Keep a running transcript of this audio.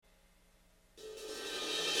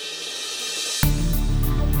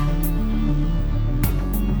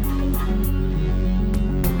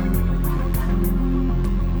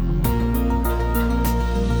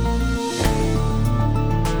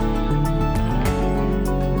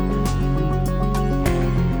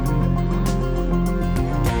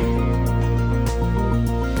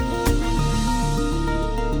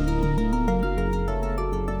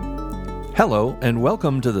Hello, and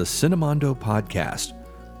welcome to the Cinemondo Podcast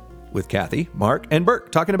with Kathy, Mark, and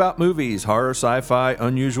Burke, talking about movies, horror, sci-fi,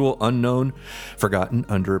 unusual, unknown, forgotten,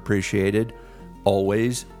 underappreciated,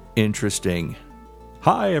 always interesting.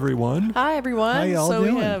 Hi, everyone. Hi, everyone. How y'all so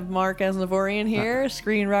doing? we have Mark Asnavorian here,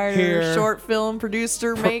 screenwriter, Here. short film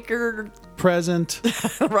producer, maker, Present.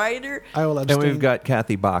 writer. I will abstain. And we've got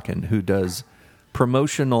Kathy Bakken, who does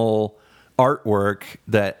promotional artwork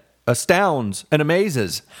that astounds and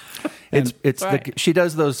amazes. It's Right. she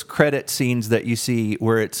does those credit scenes that you see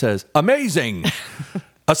where it says amazing,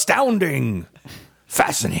 astounding,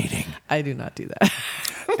 fascinating. I do not do that.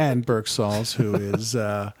 and Burke Sauls, who is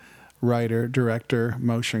writer, director,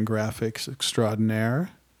 motion graphics extraordinaire.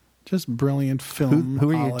 Just brilliant film.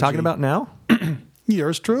 Who are you talking about now?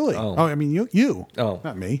 Yours truly. Oh. I mean, you. Oh.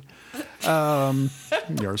 Not me.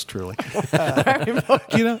 Yours truly.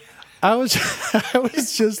 I was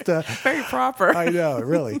just... Very proper. I know,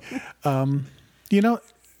 really.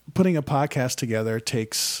 Putting a podcast together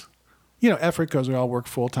takes, effort because we all work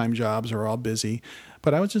full-time jobs, we're all busy.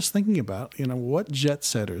 But I was just thinking about, what jet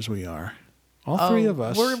setters we are. All three of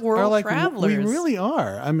us we're world are travelers. We really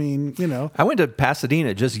are. I mean, I went to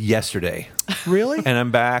Pasadena just yesterday, really? and I'm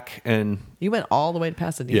back, and You went all the way to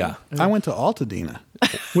Pasadena. Yeah. I went to Altadena.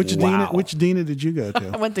 Which Wow. Which Dina did you go I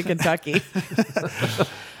to? went to Kentucky.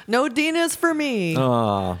 No Dinas for me. uh,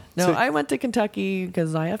 No, So- I went to Kentucky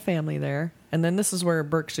because I have family there. And then this is where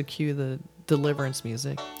Burke should cue the Deliverance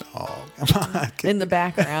music Oh, come on. in the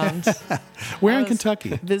background. We're I in was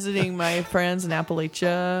Kentucky. Visiting my friends in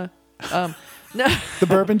Appalachia. No, The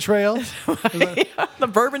Bourbon Trail. the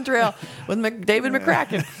Bourbon Trail with David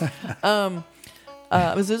McCracken.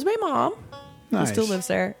 I was visiting my mom, who Nice. still lives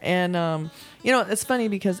there, and it's funny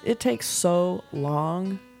because it takes so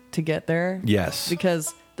long to get there. yes.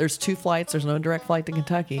 Because there's two flights. There's no direct flight to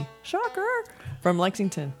Kentucky. Shocker. From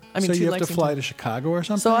Lexington. So to you have Lexington. to fly to Chicago or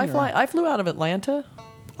something? So or- I flew out of Atlanta.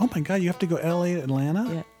 Oh my God, you have to go LA to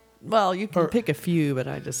Atlanta? Yeah. Well, you can Or- pick a few, but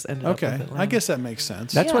I just ended up Okay, with Atlanta. I guess that makes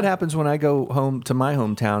sense. That's what Yeah. happens when I go home to my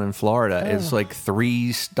hometown in Florida. It's like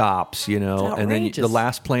 3 stops, and then the outrageous.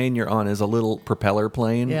 last plane you're on is a little propeller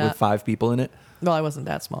plane Yeah. with 5 people in it. Well, I wasn't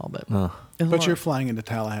that small, but. But you're flying into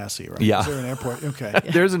Tallahassee, right? Yeah. Is there an airport? Okay.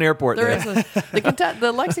 There's an airport There there. is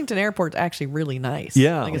the Lexington airport's actually really nice.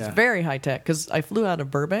 Yeah. Like it's Yeah. very high tech because I flew out of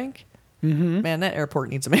Burbank. Mm-hmm. Man, that airport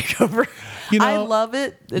needs a makeover. You know- I love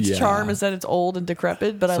it. Its Yeah. charm is that it's old and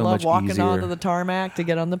decrepit, but I So love much walking easier. onto the tarmac to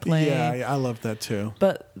get on the plane. Yeah, I love that too.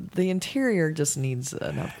 But the interior just needs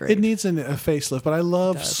an upgrade. It needs a facelift, but I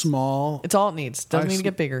love does. small It's all it needs. Doesn't I need to s-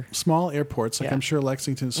 get bigger. small airports. Like Yeah. I'm sure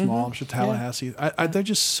Lexington's small. I'm sure Tallahassee. They're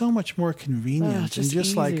just so much more convenient. it's just and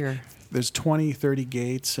just like easier. there's 20, 30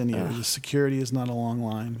 gates and the security is not a long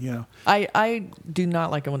line. I do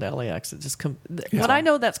not like going to LAX. It just when I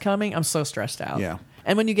know that's coming, I'm so stressed out. Yeah.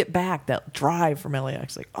 And when you get back, that drive from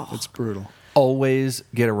LAX, like, oh, It's brutal. Always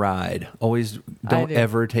get a ride. Always don't do.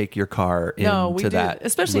 ever take your car no, we into do, that.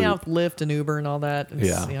 especially now loop. with Lyft and Uber and all that.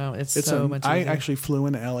 It's, Yeah. it's It's so much I easier. actually flew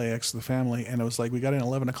into LAX with the family, and it was like we got in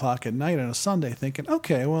 11 o'clock at night on a Sunday, thinking,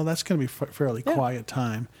 okay, well that's going to be fairly quiet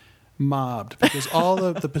time. Mobbed because all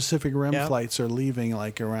the Pacific Rim Yeah. flights are leaving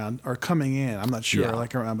or coming in. I'm not sure, Yeah.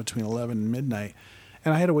 like around between 11 and midnight,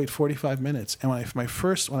 and I had to wait 45 minutes. And when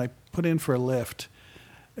I put in for a lift,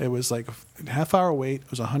 it was like a half-hour wait. It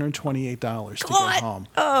was $128 to What? get home.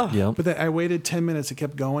 Yep. But then I waited 10 minutes. It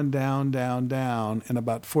kept going down, down, down, and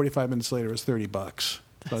about 45 minutes later, it was $30.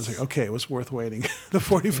 So I was like, okay, it was worth waiting the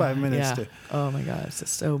 45 minutes yeah. to. Oh my God, it's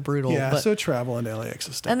just so brutal. Yeah, But, so travel into LAX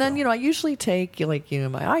is and then I usually take my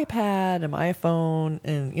iPad and my iPhone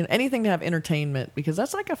and anything to have entertainment because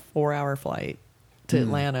that's like a 4-hour flight to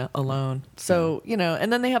Atlanta alone. So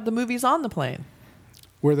and then they have the movies on the plane.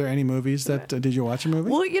 Were there any movies that did you watch a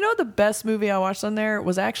movie? Well, the best movie I watched on there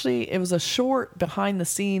was it was a short behind the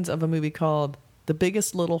scenes of a movie called The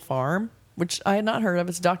Biggest Little Farm, which I had not heard of.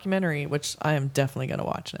 It's a documentary, which I am definitely going to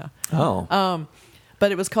watch now. Oh.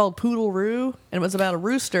 But it was called Poodle Roo, and it was about a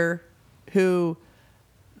rooster who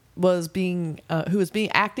was being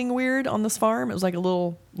acting weird on this farm. It was like a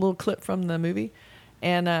little clip from the movie.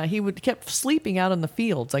 And he kept sleeping out in the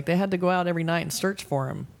fields. Like they had to go out every night and search for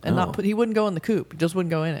him, and he wouldn't go in the coop. He just wouldn't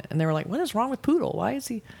go in it. And they were like, "What is wrong with Poodle? Why is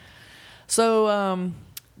he?" So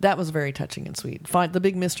that was very touching and sweet. The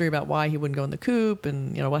big mystery about why he wouldn't go in the coop,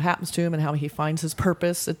 and what happens to him, and how he finds his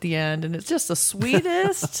purpose at the end. And it's just the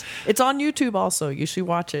sweetest. It's on YouTube also. You should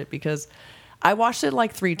watch it because I watched it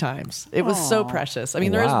like 3 times. It was so precious. I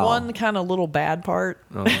mean, there is Wow. one kind of little bad part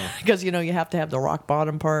because you have to have the rock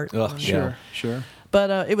bottom part. Ugh, sure, yeah. sure.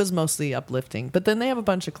 But it was mostly uplifting. But then they have a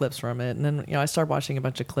bunch of clips from it. And then, I started watching a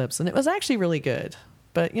bunch of clips. And it was actually really good.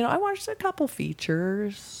 But I watched a couple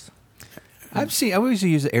features. I always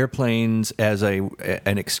use airplanes as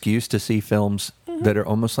an excuse to see films that are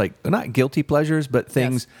almost like not guilty pleasures, but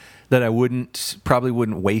things that I probably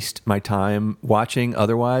wouldn't waste my time watching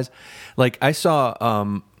otherwise. Like I saw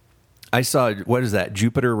what is that?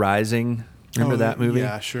 Jupiter Rising. Remember that movie?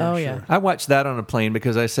 Yeah, sure. Oh, sure. yeah. I watched that on a plane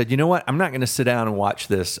because I said, you know what? I'm not going to sit down and watch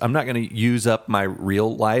this. I'm not going to use up my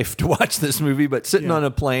real life to watch this movie, but sitting on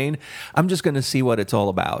a plane, I'm just going to see what it's all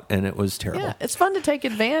about. And it was terrible. Yeah, it's fun to take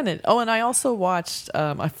advantage. Oh, and I also watched,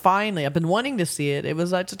 I've been wanting to see it. It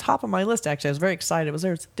was at the top of my list, actually. I was very excited. It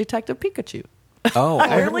was Detective Pikachu. Oh,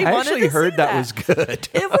 I really I wanted actually to heard see that was good.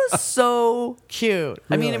 It was so cute.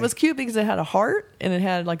 I mean, Really? it was cute because it had a heart and it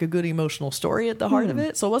had like a good emotional story at the heart of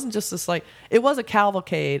it. So it wasn't just this it was a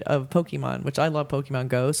cavalcade of Pokemon, which I love Pokemon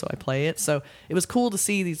Go, so I play it. So it was cool to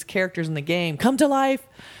see these characters in the game come to life.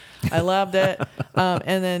 I loved it.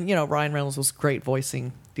 And then, Ryan Reynolds was great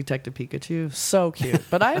voicing Detective Pikachu. So cute.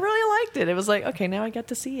 But I really liked it. It was like, okay, now I get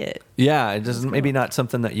to see it. Yeah, it doesn't maybe not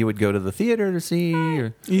something that you would go to the theater to see.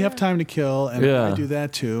 Or You have time to kill, and Yeah. I do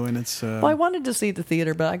that too. And it's Well, I wanted to see it at the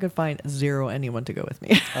theater, but I could find anyone to go with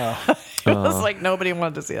me. It was like nobody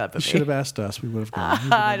wanted to see that you but should me. have asked us. We would have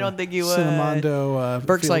gone. I don't think you would. Cinemondo.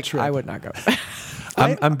 Burke's field like, trip. I would not go.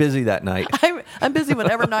 I'm busy that night. I'm busy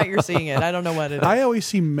whatever night you're seeing it. I don't know what it is. I always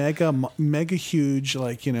see mega huge,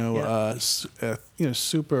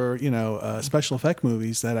 super, special effect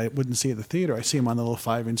movies that I wouldn't see at the theater. I see them on the little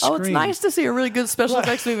 5-inch screen. Oh, it's nice to see a really good special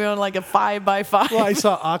effects movie on like a 5x5. Well, I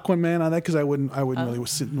saw Aquaman on that because I wouldn't really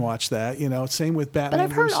sit and watch that. Same with Batman. But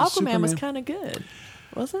I've heard versus Aquaman was Superman. kind of good,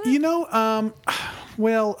 wasn't it?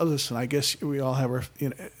 Well, listen, I guess we all have our,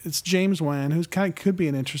 it's James Wan, who's could be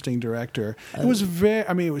an interesting director. It was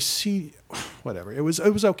whatever. It was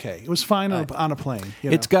okay. It was fine on a plane.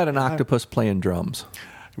 It's got an octopus playing drums.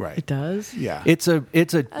 Right. It does. Yeah. It's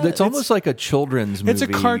almost like a children's movie It's a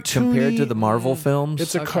cartoony compared to the Marvel films.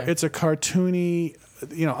 It's a cartoony,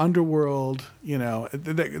 underworld.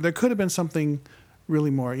 There could have been something really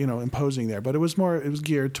more, imposing there, but it was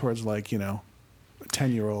geared towards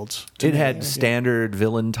 10-year-olds. It had standard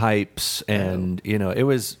villain types, and it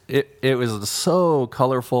was so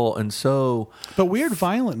colorful and so. But weird,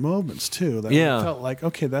 violent moments too. That Yeah. felt like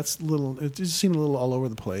that's little. It just seemed a little all over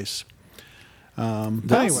the place.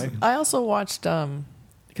 But anyway, I also watched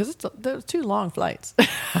because there's 2 long flights.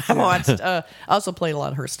 I watched. I also played a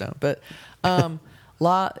lot of Hearthstone, but the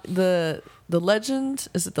legend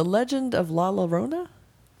is it the Legend of La Llorona?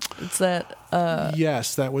 It's that.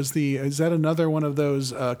 yes, that was is that another one of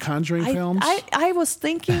those Conjuring films? I was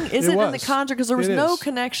thinking, is it in the Conjuring? Because there was no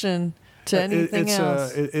connection to anything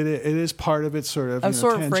else. It is part of it, sort of. I'm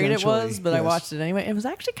sort of afraid it was, tangentially, but I yes. watched it anyway. It was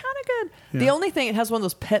actually kind of good. Yeah. The only thing, it has one of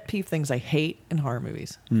those pet peeve things I hate in horror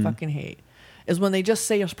movies. Fucking hate. Is when they just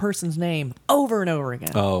say a person's name over and over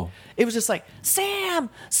again. Oh. It was just like, Sam,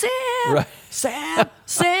 Right. Sam.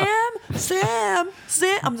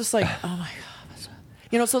 I'm just like, oh my God.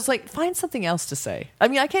 So it's like, find something else to say. I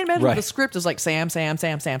mean, I can't imagine Right. the script is like Sam. It's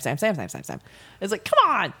like, come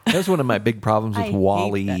on. That's one of my big problems I with hate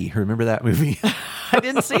Wall-E. that. Remember that movie? I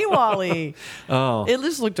didn't see Wall-E. Oh. It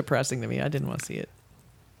just looked depressing to me. I didn't want to see it.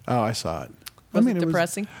 Oh, I saw it. Was it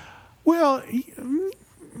depressing? Well,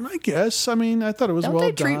 I guess. I mean, I thought it was Don't well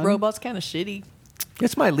they done. treat robots kind of shitty?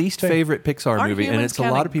 It's my least favorite Pixar Aren't movie, and humans it's a lot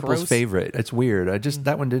kinda of people's gross? favorite. It's weird.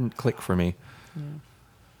 That one didn't click for me.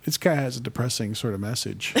 It kind of has a depressing sort of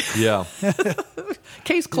message. Yeah.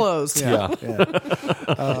 Case closed. Yeah.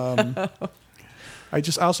 I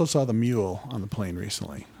also saw The Mule on the plane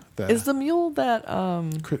recently. Is the mule that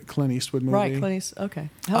Clint Eastwood movie? right? Clint Eastwood. Okay,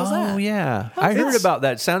 how was that? Oh, yeah. I heard about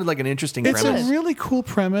that. It sounded like an interesting It's premise. a really cool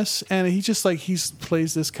premise, and he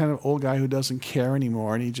plays this kind of old guy who doesn't care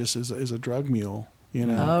anymore, and he just is a drug mule.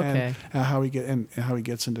 Okay. And how he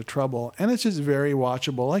gets into trouble, and it's just very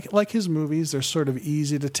watchable. Like his movies, they're sort of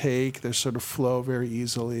easy to take. They sort of flow very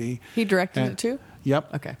easily. He directed it too.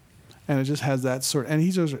 Yep. Okay. And it just has that sort. And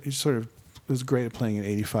he's sort of was great at playing an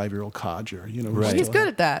 85-year-old codger. Who Right. still He's good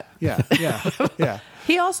at that. Yeah.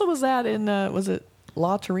 He also was that in was it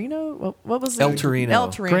La Torino? What was it? El Torino. El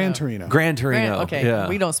Torino. Gran Torino. Gran Torino. Okay, Yeah.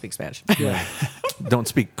 we don't speak Spanish. Yeah. Don't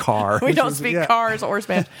speak car. We don't speak Yeah. cars or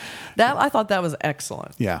Spanish. I thought that was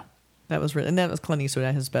excellent. Yeah. That was really, and that was Clint Eastwood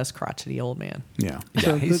at his best crotchety old man. Yeah.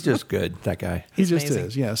 Yeah, he's just good, that guy. He just amazing.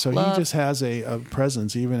 is, yeah. So Love. he just has a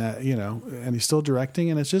presence, even at and he's still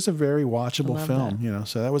directing, and it's just a very watchable love film, that.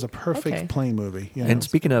 So that was a perfect Okay. plane movie. And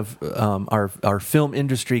speaking of our film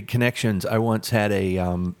industry connections, Clint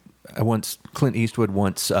Eastwood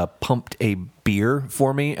once pumped a beer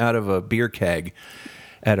for me out of a beer keg.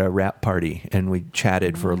 at a rap party, and we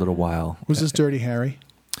chatted for a little while. Was this Dirty Harry?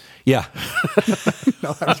 Yeah.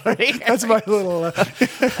 No, that's my little.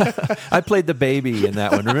 I played the baby in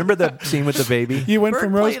that one. Remember the scene with the baby? You went Bert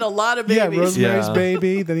from played a lot of babies. Rosemary's Yeah.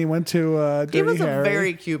 Baby. Then he went to Dirty He was Harry. a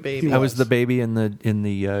very cute baby. I was the baby in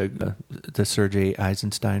the Sergei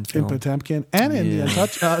Eisenstein in film. Potemkin and in the Yeah.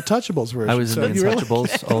 Untouchables version. I was in you really-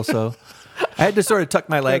 Untouchables also. I had to sort of tuck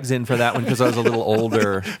my legs in for that one because I was a little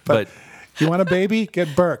older. But You want a baby?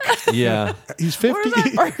 Get Burke. yeah, He's 50. Where's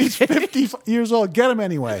that Burke? He's 50 years old. Get him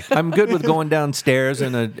anyway. I'm good with going downstairs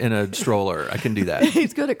in a stroller. I can do that.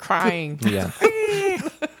 He's good at crying. Yeah.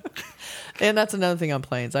 And that's another thing on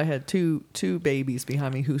planes. I had two babies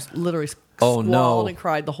behind me who literally Oh, squalled no. and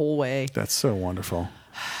cried the whole way. That's so wonderful.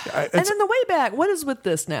 And then the way back, what is with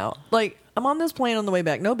this now? Like, I'm on this plane on the way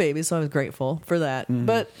back, no babies, so I was grateful for that.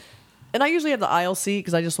 And I usually have the aisle seat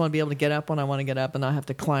because I just want to be able to get up when I want to get up and not have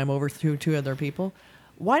to climb over through two other people.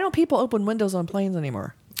 Why don't people open windows on planes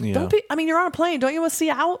anymore? Yeah. I mean, you're on a plane. Don't you want to see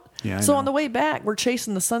out? Yeah, I so know. on the way back, we're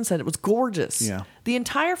chasing the sunset. It was gorgeous. Yeah. The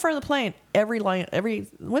entire front of the plane, every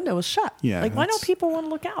window was shut. Yeah, Like, why don't that's- people want to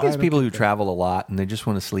look out? There's people who travel a lot and they just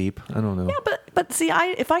want to sleep. I don't know. Yeah, but see,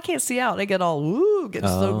 if I can't see out, I get all get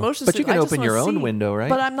slow motion. But you sick. can I just open your wanna own see. window, right?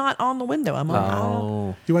 But I'm not on the window. I'm on.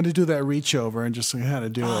 Oh. You want to do that reach over and just how to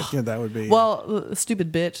do it. Yeah, that would be. Well, the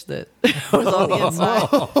stupid bitch that was on the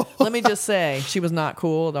inside. Let me just say, she was not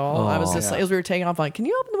cool at all. I was just Yeah. like, as we were taking off, like, can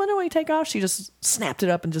you open the window when you take off? She just snapped it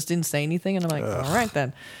up and just didn't say anything. And I'm like, all right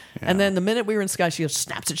then. And then the minute we were in Sky, she just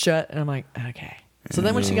snaps it shut. And I'm like, okay. So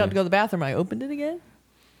then when she got to go to the bathroom, I opened it again.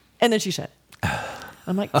 And then she shut.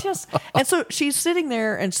 I'm like, just. And so she's sitting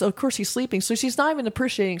there. And so, of course, she's sleeping. So she's not even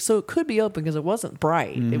appreciating. So it could be open because it wasn't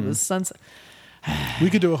bright. It was sunset. we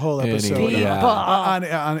could do a whole episode Anyway, yeah.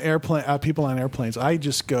 on airplane people on airplanes. I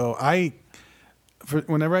just go.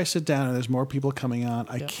 Whenever I sit down and there's more people coming on,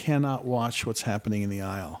 I cannot watch what's happening in the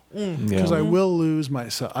aisle because I will lose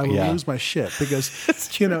myself. I will lose my shit because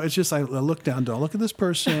it's just I look down. Don't look at this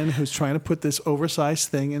person who's trying to put this oversized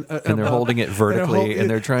thing in, And they're holding it vertically and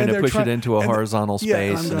they're trying to push it into a horizontal Yeah,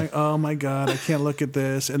 and space. I'm going, oh my god, I can't look at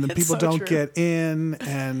this. And then people so don't true. get in,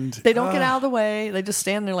 and They don't get out of the way. They just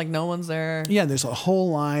stand there like no one's there. Yeah, there's a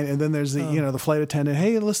whole line, and then there's the the flight attendant.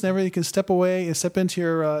 Hey, listen, everybody, you can step away and step into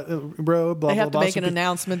your row. Blah They have blah to blah. make an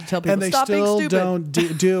announcement to tell people, and they stop being still stupid. don't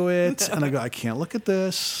do it. And I go, I can't look at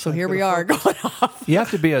this. So here we are going off. You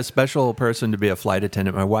have to be a special person to be a flight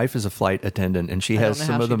attendant. My wife is a flight attendant, and she has know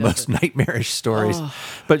some how of the she most does nightmarish stories.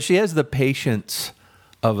 But she has the patience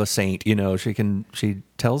of a saint. She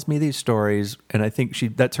tells me these stories, and I think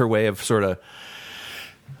that's her way of sort of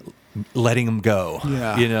letting them go.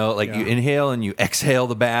 Yeah. You Yeah. inhale and you exhale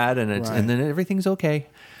the bad, and Right. and then everything's okay.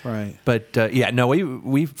 Right. But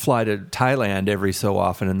we fly to Thailand every so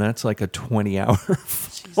often, and that's like a 20-hour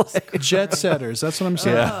flight. Jet setters. That's what I'm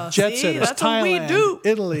saying. Yeah. Jet See, setters. that's what we Thailand, do.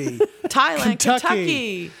 Italy, Thailand, Kentucky.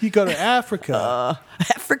 Kentucky. You go to Africa.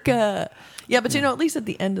 Africa. Yeah, but at least at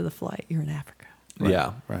the end of the flight, you're in Africa.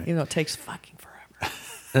 Yeah. Right. It takes fucking forever.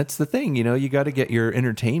 That's the thing, you got to get your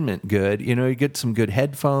entertainment good. You get some good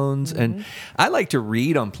headphones, and I like to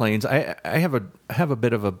read on planes. I have a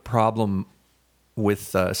bit of a problem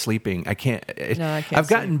with sleeping. I can't. I can't I've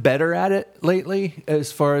gotten better at it lately,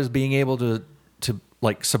 as far as being able to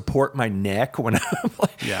like support my neck when I'm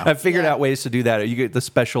like. Yeah. I've figured Yeah. out ways to do that. You get the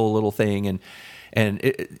special little thing, and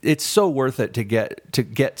it's so worth it to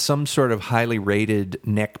get some sort of highly rated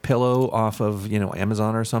neck pillow off of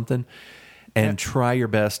Amazon or something. And try your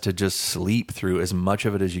best to just sleep through as much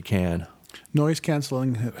of it as you can. Noise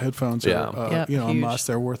canceling headphones Yeah. are a huge. must.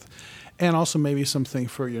 They're worth. And also maybe something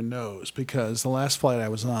for your nose, because the last flight I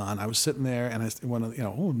was on, I was sitting there and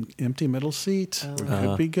empty middle seat,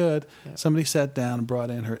 could be good. Yeah. Somebody sat down and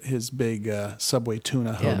brought in his big Subway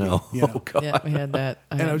tuna hoagie. no. you know. Oh, God. Yeah, we had that.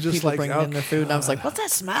 And I was just people like, bringing in their food, and I was like, "What's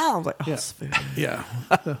that smell?" I was like, "Oh, it's food." Yeah.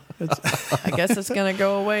 I guess it's gonna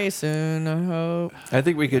go away soon. I hope. I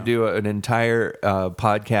think we could do an entire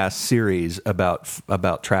podcast series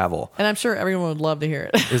about travel. And I'm sure everyone would love to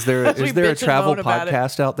hear it. Is there We is there a bitch and travel moan about it.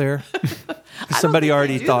 podcast out there? think Somebody they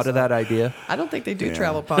already do thought so. of that idea. I don't think they do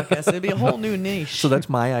travel podcasts. It'd be a whole new niche. So that's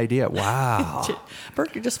my idea. Wow.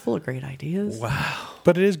 Burke, you're just full of great ideas. Wow.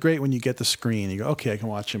 But it is great when you get the screen. You go, okay, I can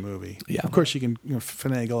watch a movie. Yeah. Of course, you can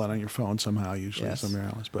finagle it on your phone somehow, usually Yes. somewhere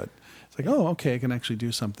else. But it's like, oh, okay, I can actually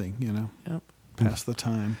do something, Yep. pass the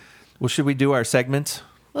time. Well, should we do our segments?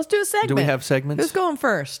 Let's do a segment. Do we have segments? Who's going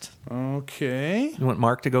first? Okay. You want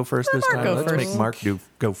Mark to go first this Mark time? go Let's first. make Mark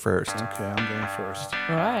go first. Okay, I'm going first.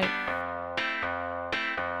 All right.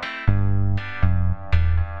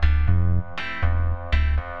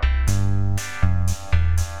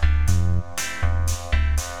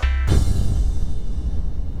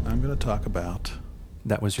 talk about.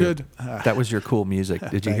 That was your that was your cool music.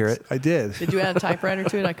 Did you hear it? I did. Did you add a typewriter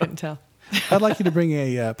to it? I couldn't tell. I'd like you to bring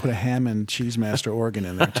put a Hammond Cheesemaster organ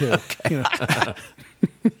in there too. Okay. You know.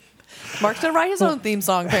 Mark's gonna write his own theme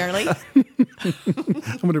song. Apparently, I'm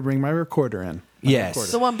going to bring my recorder in.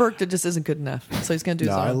 Yes. the one Burke did just isn't good enough, so he's gonna do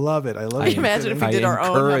his own. I love it. I love Can it. you imagine if we did our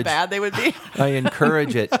own, how bad they would be? I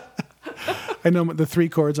encourage it. I know the 3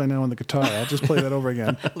 chords I know on the guitar. I'll just play that over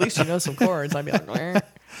again. At least you know some chords. I'd be like, "Meh."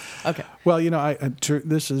 Okay. Well, you know,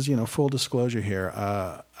 this is, you know, full disclosure here.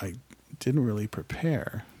 I didn't really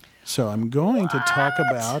prepare. So I'm going to talk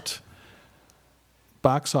about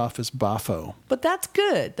box office boffo. But that's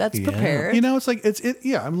good. That's prepared. You know, it's like,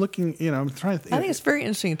 yeah, I'm looking, you know, I'm trying to think. I think it's very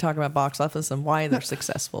interesting to talk about box office and why they're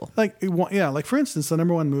successful. Like, yeah, like for instance, the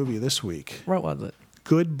number 1 movie this week, What was it?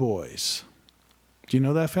 Good Boys. Do you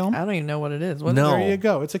know that film? I don't even know what it is. No. There you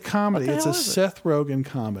go. It's a comedy. What the It's a hell is it? Seth Rogen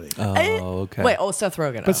comedy. Oh, okay. Wait, Seth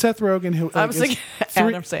Rogen. But Seth Rogen, who I was thinking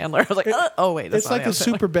Adam Sandler. I was like, oh wait, that's it's not like Adam a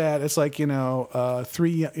super bad. It's like, you know,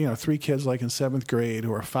 3 kids like in 7th grade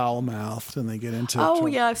who are foul mouthed and they get into. Oh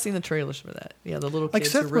yeah, I've seen the trailers for that. Yeah, the little like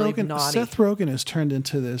kids Seth are really Rogen. naughty. Seth Rogen has turned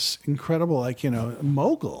into this incredible, like, you know,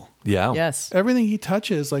 mogul. Yeah. Yes. Everything he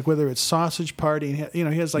touches, like whether it's Sausage Party, you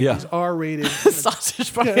know, he has like these R-rated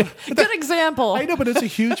Sausage Party. Good example. I know, but it's a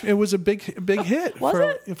huge. It was a big hit. Was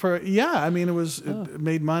it? I mean, it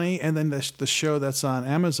made money, and then the show that's on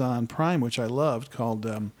Amazon Prime, which I loved, called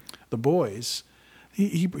The Boys.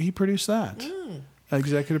 He produced that.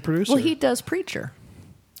 Executive producer. Well, he does Preacher,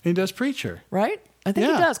 He does Preacher. right? I think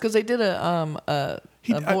Yeah. he does because they did a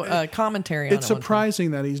commentary on it. It's one time.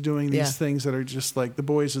 surprising that he's doing these Yeah. things that are just like The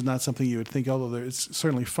Boys is not something you would think, although it's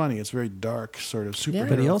certainly funny. It's very dark, sort of superhero.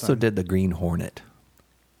 But he also thing. did the Green Hornet.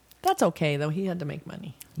 That's okay though. He had to make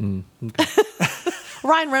money.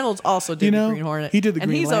 Ryan Reynolds also did You know, the Green Hornet. he did the and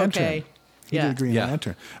Green he's Lantern. okay. He Yeah. did Green Yeah.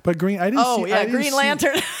 Lantern, but I didn't. Oh see, yeah, I didn't Green see-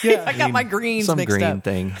 Lantern. Yeah. I got my greens Some mixed green up.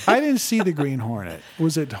 thing. I didn't see the Green Hornet.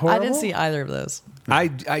 Was it horrible? I didn't see either of those.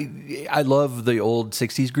 I love the old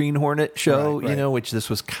 60s Green Hornet show, Right. you know, which this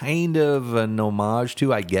was kind of an homage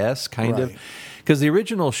to, I guess, kind of. Right. Because the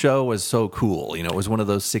original show was so cool. You know, it was one of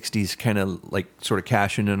those 60s kind of like sort of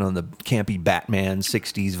cashing in on the campy Batman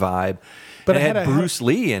 60s vibe. But and it it had had Bruce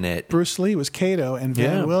Lee in it. Bruce Lee was Kato, and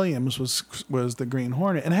Van Yeah. Williams was the Green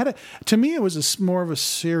Hornet. And to me, it was more of a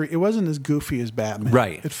series. It wasn't as goofy as Batman.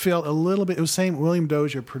 Right. It felt a little bit. It was same. William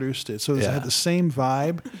Dozier produced it, so it Yeah. had the same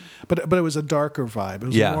vibe, but it was a darker vibe. It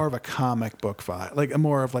was Yeah. more of a comic book vibe, like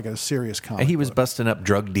more of like a serious comic. And he was book. busting up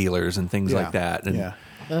drug dealers and things Yeah. like that. And, Yeah.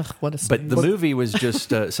 Ugh, what a But the movie was just,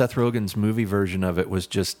 Seth Rogen's movie version of it was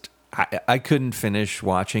just, I couldn't finish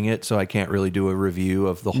watching it, so I can't really do a review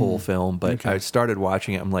of the whole film. But I started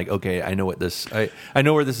watching it. I'm like, okay, I know I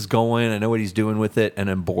know where this is going. I know what he's doing with it, and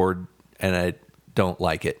I'm bored, and I don't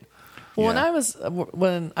like it. Well, Yeah.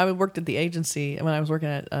 when I worked at the agency, when I was working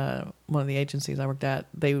at one of the agencies I worked at,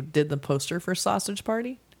 they did the poster for Sausage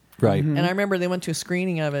Party, Right. and I remember they went to a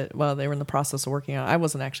screening of it while they were in the process of working on it. I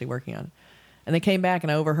wasn't actually working on it, and they came back,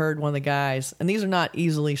 and I overheard one of the guys, and these are not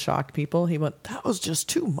easily shocked people. He went, "That was just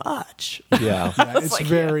too much." Yeah. Yeah, it's like,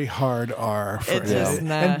 very hard R. For It is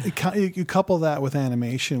not. And you couple that with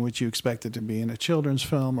animation, which you expect it to be in a children's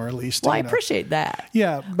film, or at least. Well, I you know, appreciate that.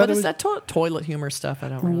 Yeah, but it it's was that toilet humor stuff. I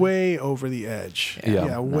don't really. way over the edge. Yeah. Yeah,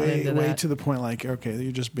 Not way into way that. to the point. Like, okay,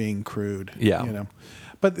 you're just being crude. Yeah. you know.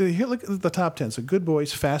 But here, look at the top 10. So, Good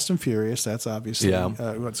Boys, Fast and Furious. That's obviously Yeah.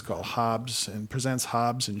 what's called Hobbs and presents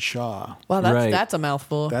Hobbs and Shaw. Wow, that's Right. that's a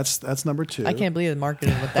mouthful. That's number 2. I can't believe they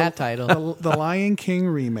marketed with that title. The Lion King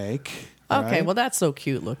remake. Okay, right? well that's so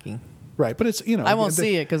cute looking. Right, but it's I won't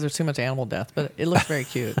see it because there's too much animal death, but it looks very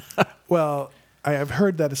cute. Well, I have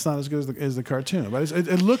heard that it's not as good as the cartoon, but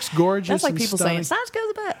it looks gorgeous. That's like and people stunning. saying it's not as good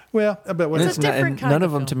as that. Well, but what It's a different and kind none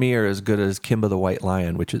of of them to film. me are as good as Kimba the White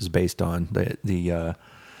Lion, which is based on the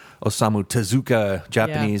Osamu Tezuka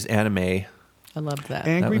Japanese anime. I loved that.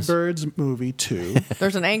 Angry was- Birds movie 2.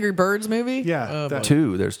 There's an Angry Birds movie. Yeah, Oh, that- boy.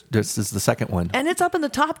 Two. This is the second one. And it's up in the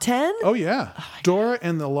top 10. Oh yeah, Dora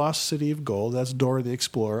and the Lost City of Gold. That's Dora the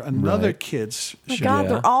Explorer. Another Right. kids My show. God, Yeah.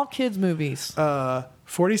 they're all kids movies.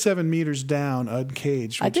 47 Meters Down,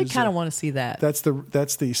 Uncaged. I which did is kind of want to see that. That's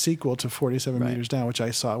the sequel to 47 Right. Meters Down, which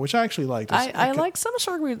I saw, which I actually liked. I like some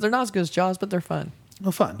shark movies. They're not as good as Jaws, but they're fun.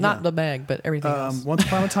 well, fun. Not yeah. the bag, but everything else. Once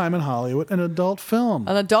Upon a Time in Hollywood, an adult film.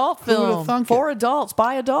 An adult Who would've film thunk for it? adults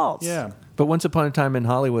by adults. Yeah, But Once Upon a Time in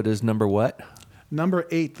Hollywood is number what? number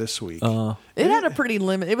 8 this week. It had a pretty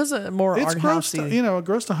limit. It was a more It's art grossed, housey, it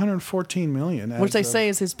grossed 114 million, which they as of- say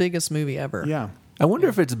is his biggest movie ever. Yeah, I wonder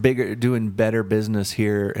if it's doing better business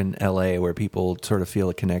here in LA, where people sort of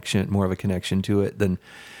feel more of a connection to it than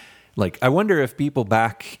Like, I wonder if people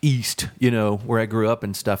back east, where I grew up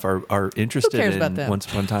and stuff, are interested cares in about them? once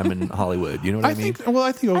upon a time in Hollywood. You know what I mean? I think overall,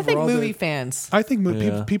 I think movie fans. I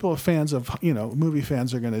think people fans of movie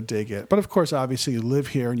fans are going to dig it. But of course, obviously, you live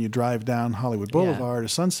here and you drive down Hollywood Boulevard or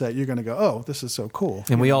Sunset, you're going to go, oh, this is so cool.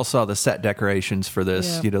 And we all saw the set decorations for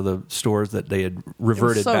this. The stores that they had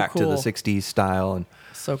reverted so back to the cool. '60s style and.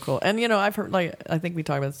 So cool. And, I've heard, I think we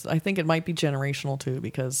talked about this. I think it might be generational, too,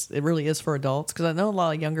 because it really is for adults. Because I know a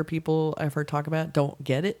lot of younger people I've heard talk about it don't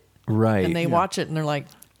get it. Right. And they watch it, and they're like,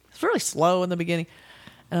 it's really slow in the beginning.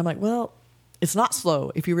 And I'm like, well, it's not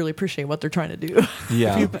slow if you really appreciate what they're trying to do.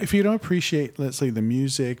 Yeah. If you don't appreciate, let's say, the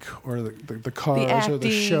music or the cars or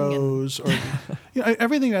the shows or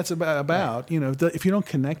everything that's about if you don't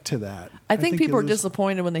connect to that. I think people are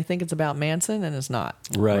disappointed when they think it's about Manson, and it's not.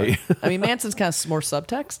 Right. I mean, Manson's kind of more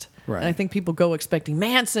subtext. Right. And I think people go expecting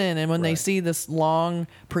Manson, and when they see this long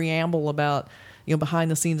preamble about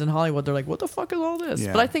behind the scenes in Hollywood, they're like, what the fuck is all this?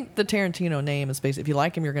 Yeah. But I think the Tarantino name is basically, if you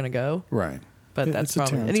like him, you're going to go. Right. But that's It's a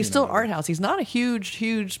probably, and he's Tarantino still movie. art house. He's not a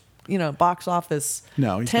huge, box office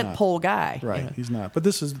No, he's tentpole guy. Right, he's not. But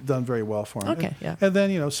this is done very well for him. Okay, yeah. And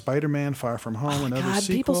then, Spider-Man Far From Home, another God,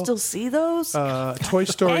 sequel. people still see those? Toy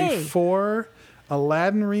Story Hey. 4,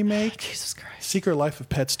 Aladdin remake, Jesus Christ. Secret Life of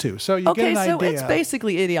Pets 2. So you get an so idea. it's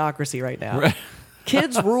basically Idiocracy right now. Right.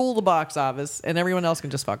 Kids rule the box office, and everyone else can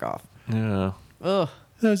just fuck off. Yeah. Ugh.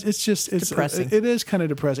 No, it's depressing. It is kind of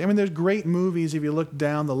depressing. I mean, there's great movies if you look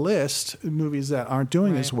down the list, movies that aren't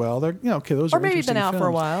doing as well. They're okay, those Or are maybe interesting been out for a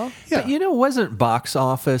films. while. Yeah. But wasn't box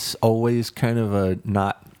office always kind of a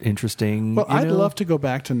not interesting? Well, I'd love to go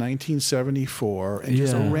back to 1974 and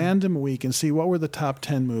just a random week and see what were the top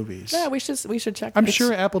 10 movies. Yeah, we should check. I'm It's-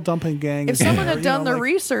 sure Apple Dumpling Gang. if is someone there, had done the like-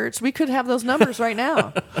 research, we could have those numbers right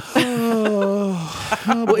now.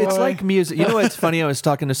 Well, it's like music. It's funny. I was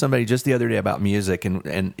talking to somebody just the other day about music,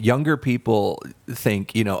 and younger people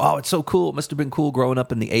think, oh, it's so cool. It must have been cool growing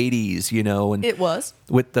up in the '80s, and It was.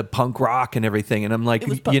 with the punk rock and everything. And I'm like, It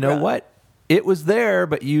was punk you know rock. what? It was there,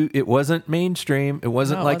 but it wasn't mainstream. It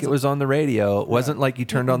wasn't No, it like wasn't. it was on the radio. It wasn't like you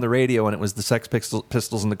turned on the radio and it was the Sex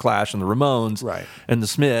Pistols and the Clash and the Ramones Right. and the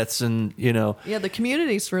Smiths and, Yeah, the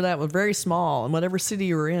communities for that were very small. And whatever city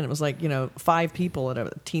you were in, it was like, 5 people at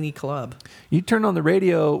a teeny club. you turn on the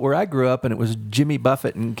radio where I grew up and it was Jimmy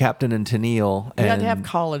Buffett and Captain and Tennille. You had to and- have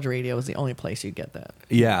college radio was the only place you'd get that.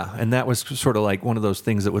 Yeah, and that was sort of like one of those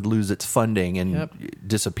things that would lose its funding and Yep.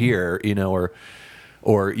 disappear,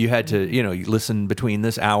 or you had to, you listen between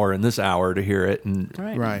this hour and this hour to hear it, and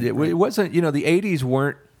Right. it wasn't, the '80s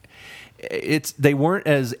weren't. They weren't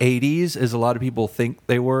as '80s as a lot of people think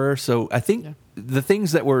they were. So I think the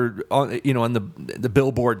things that were on, on the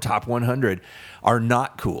Billboard Top 100 are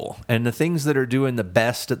not cool, and the things that are doing the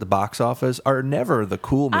best at the box office are never the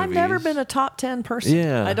cool movies. I've never been a top 10 person.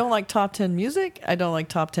 Yeah. I don't like top 10 music. I don't like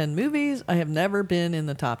top 10 movies. I have never been in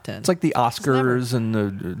the top 10. It's like the Oscars and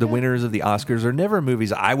the winners of the Oscars are never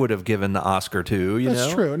movies I would have given the Oscar to.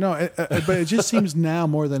 That's true. No, but it just seems now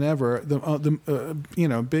more than ever,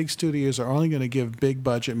 big studios are only going to give big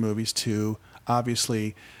budget movies to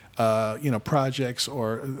obviously. Projects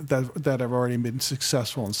or that have already been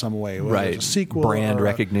successful in some way, whether Right. it's a sequel, Brand or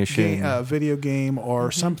recognition. a video game,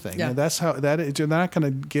 or something. Yeah. And that's how that is. They're not going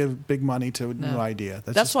to give big money to a new idea.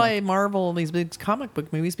 That's just why Marvel, these big comic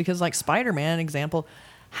book movies, because like Spider-Man, example,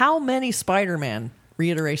 how many Spider-Man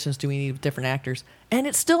reiterations do we need of different actors? And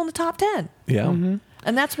it's still in the top 10. Yeah. Mm-hmm.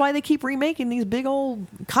 And that's why they keep remaking these big old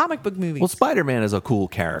comic book movies. Well, Spider-Man is a cool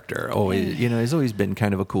character. Always, he's always been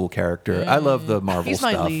kind of a cool character. I love the Marvel he's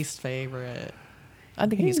stuff. my least favorite. I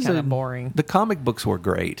think he's kind of boring. The comic books were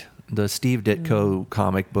great. The Steve Ditko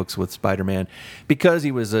comic books with Spider-Man, because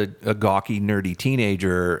he was a gawky, nerdy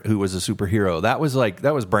teenager who was a superhero. That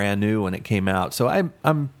was brand new when it came out. So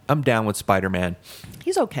I'm down with Spider-Man.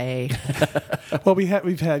 He's okay. Well, we've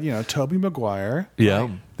had Tobey Maguire. Yeah.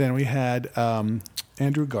 Then we had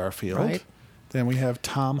Andrew Garfield. Right. Then we have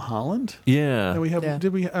Tom Holland. Yeah. Then we have. Yeah.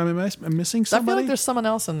 Did we? Am I missing I feel somebody? like there's someone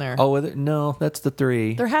else in there. Oh, no, that's the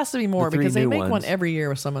 3. There has to be more The 3 because they new make one ones. every year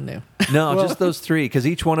with someone new. No, Well- just those 3, because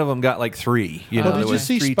each one of them got like 3. Well, there did you was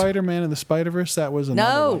see 3 Spider-Man and the Spider-Verse? That was another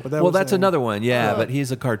No. one. But Well, that's another one, yeah, but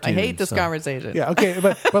he's a I cartoon. hate this so. conversation. Yeah, okay,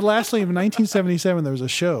 but lastly, in 1977, there was a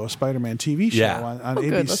show, a Spider-Man TV show Yeah. on Oh, ABC.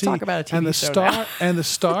 good. Let's talk about a TV and the show star now. and the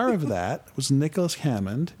star of that was Nicholas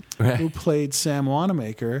Hammond, Right. who played Sam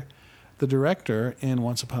Wanamaker, the director in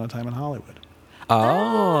Once Upon a Time in Hollywood.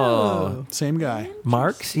 Oh. Same guy.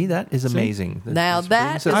 Mark, see, that is amazing. Now that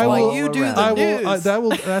brings us is why all you do around. the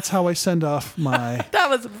news. That's how I send off my. That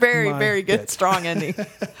was a very, My very good, bit. strong ending.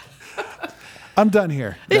 I'm done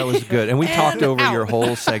here. That was good. And we talked over out. your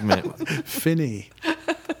whole segment. Finny.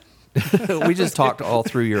 We just talked all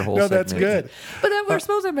through your whole segment. That's good. But then we're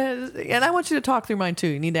supposed to, and I want you to talk through mine too.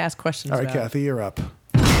 You need to ask questions. All right, about it. Kathy, you're up.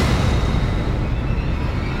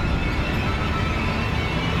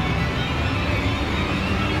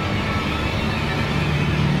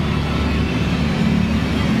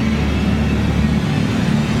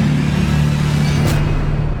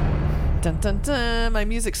 Dun, dun, dun. My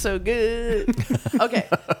music's so good. Okay,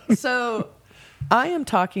 so I am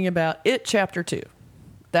talking about It Chapter 2.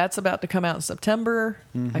 That's about to come out in September.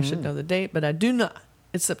 I should know the date, but I do not.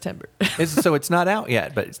 It's September. So it's not out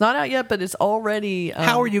yet, but It's not out yet, but it's already...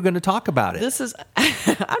 how are you going to talk about it? This is...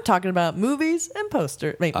 I'm talking about movies and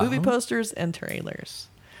movie posters and trailers.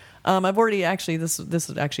 I've already actually... This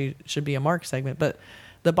is actually should be a Mark segment, but...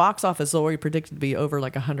 The box office is already predicted to be over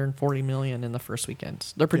like 140 million in the first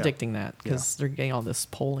weekend. They're predicting that because they're getting all this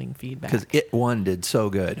polling feedback. Because It One did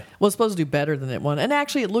so good. Well, it's supposed to do better than It One. And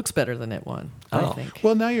actually, it looks better than It One, I think.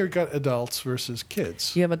 Well, now you've got adults versus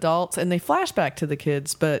kids. You have adults, and they flash back to the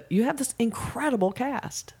kids, but you have this incredible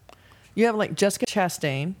cast. You have like Jessica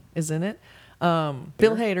Chastain is in it.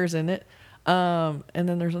 Bill Hader's in it. And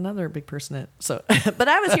then there's another big person in it. So, but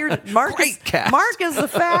I was here. Mark is the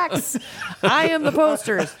facts. I am the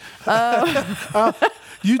posters.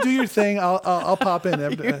 You do your thing. I'll pop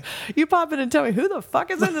in. You pop in and tell me who the fuck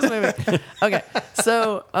is in this movie. Okay,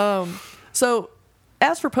 so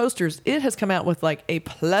as for posters, it has come out with like a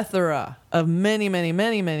plethora of many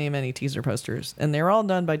teaser posters, and they're all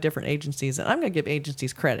done by different agencies. And I'm going to give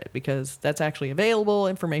agencies credit because that's actually available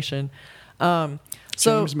information. James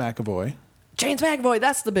McAvoy. James McAvoy,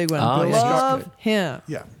 that's the big one. Oh, yeah. Love him.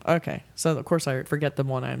 Yeah. Okay. So of course I forget the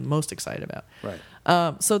one I'm most excited about.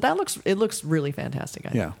 Right. So it looks really fantastic. I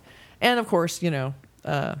think. Yeah. And of course, the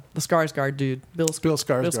Skarsgård dude, Bill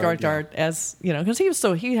Skarsgård, as because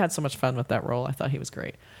he had so much fun with that role. I thought he was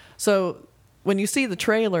great. So when you see the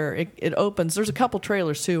trailer, it opens. There's a couple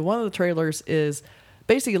trailers too. One of the trailers is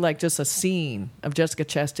basically like just a scene of Jessica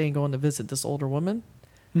Chastain going to visit this older woman,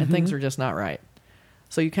 and things are just not right.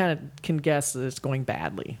 So you kind of can guess that it's going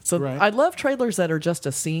badly. So I love trailers that are just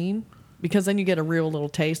a scene because then you get a real little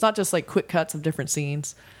taste, not just like quick cuts of different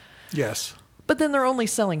scenes. Yes. But then they're only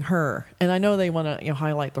selling her. And I know they want to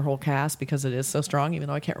highlight their whole cast because it is so strong, even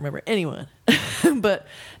though I can't remember anyone. But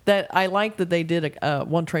that I like that they did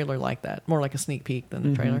one trailer like that, more like a sneak peek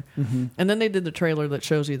than the trailer. And then they did the trailer that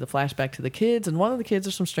shows you the flashback to the kids. And one of the kids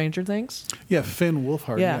is from Stranger Things. Yeah, Finn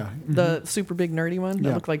Wolfhard. Yeah. The super big nerdy one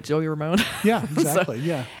that looked like Joey Ramone. Yeah, exactly.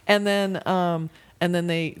 And then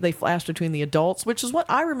they flash between the adults, which is what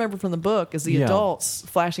I remember from the book, is the adults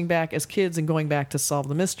flashing back as kids and going back to solve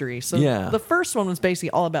the mystery. So the first one was basically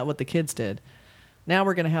all about what the kids did. Now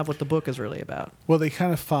we're going to have what the book is really about. Well, they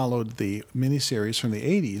kind of followed the miniseries from the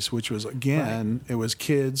 80s, which was, again, it was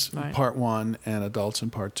kids part 1 and adults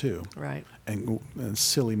in part 2. Right. And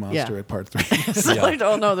silly monster at part 3.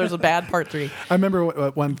 Oh, no, there's a bad part 3. I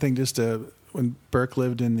remember one thing when Burke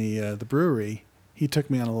lived in the brewery, he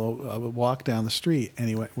took me on a little walk down the street,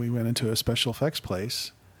 and we went into a special effects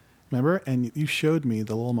place. Remember? And you showed me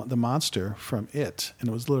the monster from It, and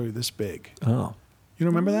it was literally this big. Oh. You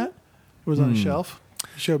don't remember that? It was on a shelf.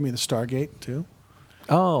 You showed me the Stargate, too.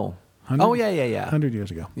 Oh. 100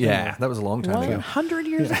 years ago. Yeah, that was a long time ago. 100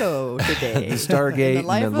 years ago today. The Stargate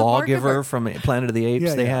and the Lawgiver from Planet of the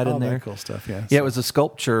Apes they had in there. That cool stuff, yeah. Yeah, it was a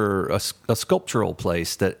sculptural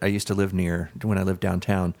place that I used to live near when I lived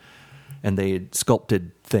downtown. And they had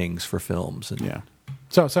sculpted things for films. And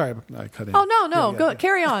So, sorry, I cut in. Oh, no. Go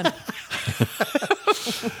carry on.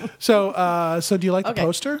 So do you like the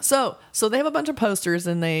poster? So they have a bunch of posters,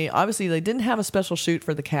 and they didn't have a special shoot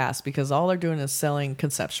for the cast because all they're doing is selling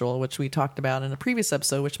conceptual, which we talked about in a previous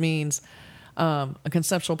episode, which means a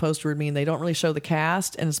conceptual poster would mean they don't really show the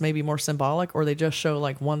cast, and it's maybe more symbolic, or they just show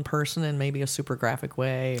like one person in maybe a super graphic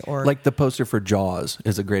way, or like the poster for Jaws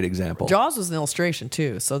is a great example. Jaws was an illustration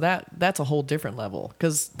too, so that's a whole different level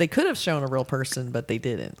because they could have shown a real person, but they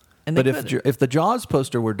didn't. But if the Jaws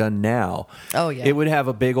poster were done now, it would have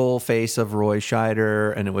a big old face of Roy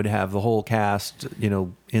Scheider, and it would have the whole cast,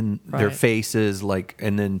 in their faces,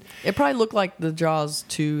 and then it probably looked like the Jaws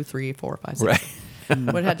 2, 3, 4, 5, 6. Right.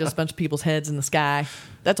 But it had just a bunch of people's heads in the sky.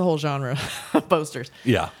 That's a whole genre of posters.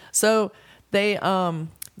 Yeah. So they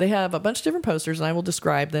have a bunch of different posters, and I will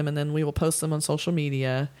describe them, and then we will post them on social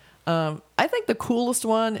media. I think the coolest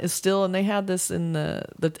one is still, and they had this in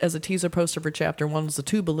as a teaser poster for chapter 1, was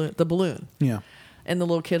the balloon. Yeah. And the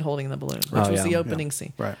little kid holding the balloon, which was the opening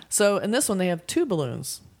scene. Right. So in this one, they have 2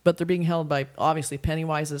 balloons, but they're being held by, obviously,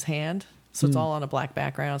 Pennywise's hand. So it's all on a black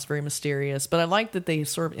background. It's very mysterious. But I like that they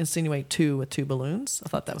sort of insinuate 2 with 2 balloons. I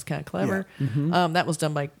thought that was kind of clever. Yeah. Mm-hmm. That was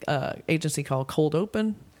done by an agency called Cold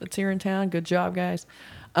Open. that's here in town. Good job, guys.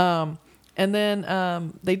 And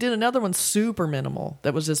then they did another one super minimal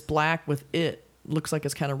that was just black with it. Looks like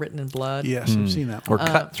it's kind of written in blood. Yes, I've seen that one. Or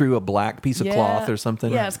cut through a black piece of cloth or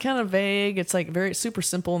something. Yeah, it's kind of vague. It's like very super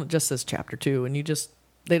simple, and it just says chapter 2. And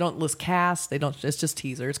they don't list cast. It's just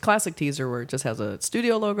teaser. It's classic teaser where it just has a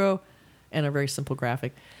studio logo and a very simple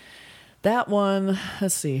graphic. That one,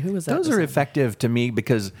 let's see, who was that? Those are effective to me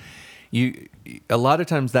because a lot of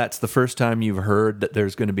times that's the first time you've heard that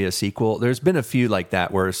there's going to be a sequel. There's been a few like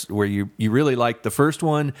that where you really like the first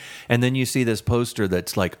one, and then you see this poster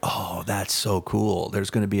that's like, oh, that's so cool.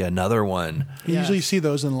 There's going to be another one. You usually see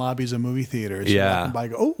those in lobbies of movie theaters. Yeah. You walk by,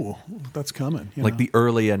 oh, that's coming. Like the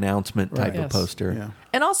early announcement type of poster. Yeah.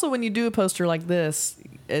 And also when you do a poster like this,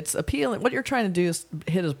 it's appealing. What you're trying to do is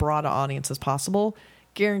hit as broad an audience as possible.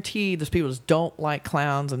 Guaranteed there's people that don't like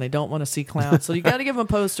clowns and they don't want to see clowns. So you got to give them a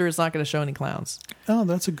poster. It's not going to show any clowns. Oh,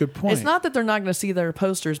 that's a good point. It's not that they're not going to see their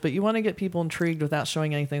posters, but you want to get people intrigued without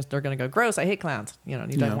showing anything. They're going to go, gross, I hate clowns. You know,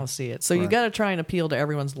 you don't want to see it. So you got to try and appeal to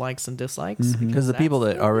everyone's likes and dislikes. Because the people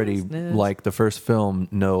that already like the first film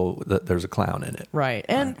know that there's a clown in it. Right.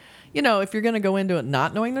 And, you know, if you're going to go into it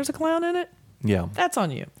not knowing there's a clown in it, that's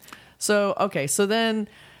on you. So, okay. So then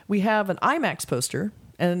we have an IMAX poster.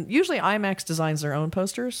 And usually IMAX designs their own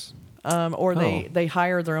posters, or they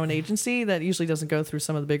hire their own agency that usually doesn't go through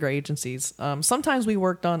some of the bigger agencies. Sometimes we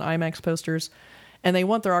worked on IMAX posters, and they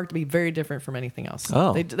want their art to be very different from anything else.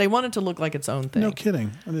 Oh. They want it to look like its own thing. No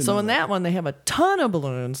kidding. So in that one, they have a ton of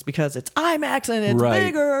balloons because it's IMAX and it's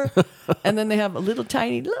bigger. And then they have a little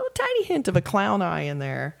tiny hint of a clown eye in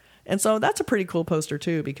there. And so that's a pretty cool poster,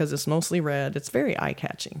 too, because it's mostly red. It's very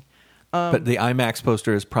eye-catching. But the IMAX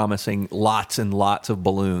poster is promising lots and lots of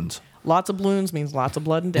balloons. Lots of balloons means lots of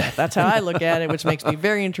blood and death. That's how I look at it, which makes me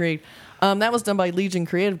very intrigued. That was done by Legion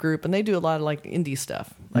Creative Group, and they do a lot of like indie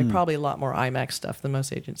stuff, like probably a lot more IMAX stuff than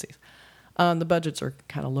most agencies. The budgets are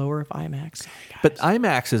kind of lower of IMAX. Sorry, but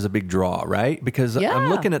IMAX is a big draw, right? Because I'm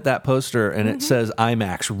looking at that poster, and it says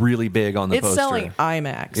IMAX really big on the poster. It's selling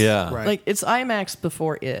IMAX. Yeah. Right. Like it's IMAX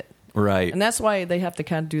before it. Right. And that's why they have to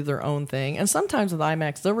kind of do their own thing. And sometimes with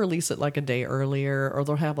IMAX, they'll release it like a day earlier, or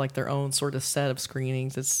they'll have like their own sort of set of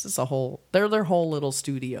screenings. It's just they're their whole little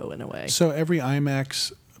studio in a way. So every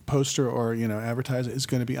IMAX poster or advertisement is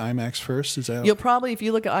going to be IMAX first? Is that? You'll probably, if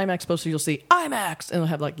you look at IMAX poster, you'll see IMAX, and it'll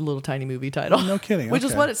have like a little tiny movie title. Oh, no kidding. Which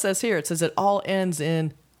is Okay. what it says here. It says it all ends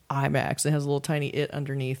in IMAX. It has a little tiny it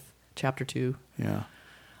underneath chapter 2. Yeah.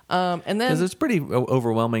 And then Because it's pretty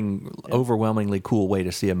overwhelmingly cool way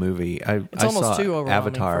to see a movie. I almost saw too overwhelming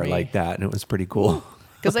Avatar for me. like that, and it was pretty cool.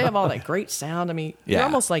 because they have all that great sound. I mean, you're Yeah.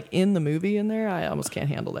 almost like in the movie in there. I almost can't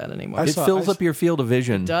handle that anymore. I It saw- fills I- up your field of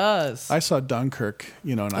vision. It does. I saw Dunkirk,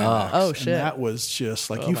 in IMAX. Oh, shit. And that was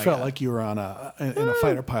just like Oh, you my felt God. like you were on in a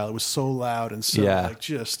fighter pilot. It was so loud and so Yeah. like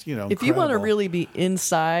just if you want to incredible. really be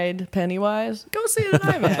inside Pennywise, go see it in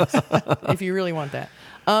IMAX. If you really want that.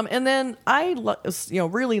 And then I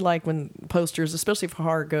really like when posters, especially for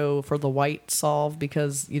horror, go for the white solve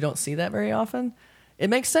because you don't see that very often. It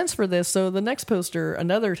makes sense for this. So the next poster,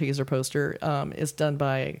 another teaser poster, is done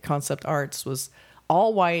by Concept Arts, was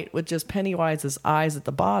all white with just Pennywise's eyes at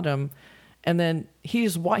the bottom. And then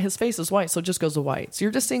he's white, his face is white, so it just goes to white. So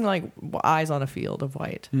you're just seeing like eyes on a field of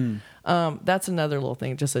white. That's another little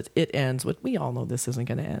thing. Just that it ends with, we all know this isn't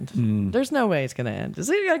going to end. There's no way it's going to end.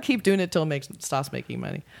 You got to keep doing it till it stops making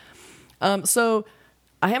money. So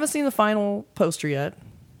I haven't seen the final poster yet.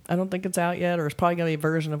 I don't think it's out yet, or it's probably going to be a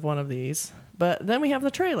version of one of these. But then we have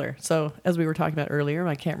the trailer. So as we were talking about earlier,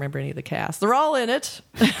 I can't remember any of the cast. They're all in it.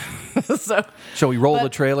 Shall we roll the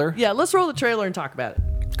trailer? Yeah, let's roll the trailer and talk about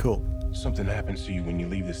it. Cool. Something happens to you when you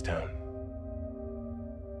leave this town.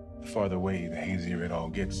 The farther away, the hazier it all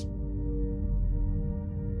gets.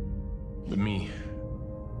 But me,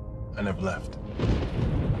 I never left.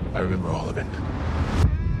 I remember all of it.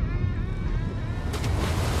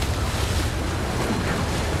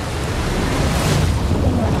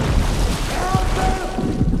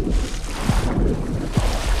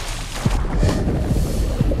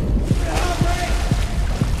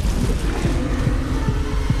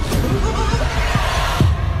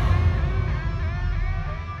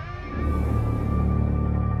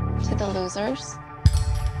 To the losers.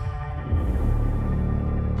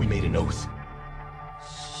 We made an oath.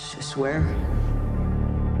 Swear?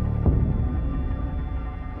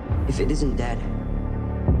 If it isn't dead,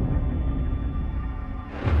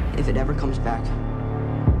 if it ever comes back,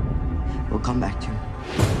 we'll come back to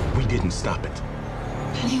it. We didn't stop it.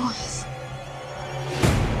 Pennywise.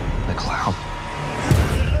 The clown.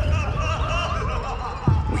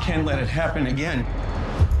 We can't let it happen again.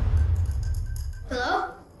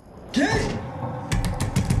 Hello? Kid!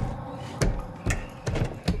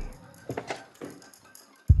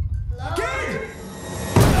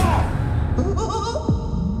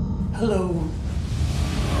 Hello.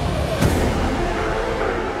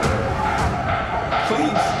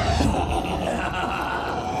 Please.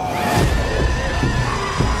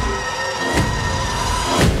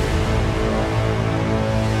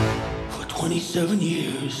 For 27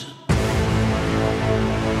 years,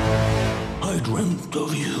 I dreamt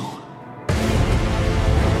of you.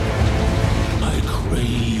 I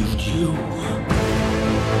craved you.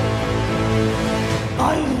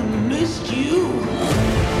 I've missed you.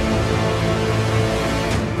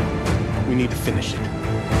 We need to finish it.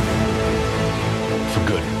 For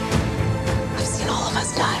good. I've seen all of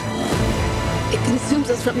us die. It consumes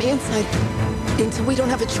us from the inside until we don't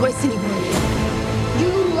have a choice anymore.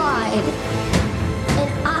 You lied. And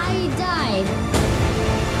I died.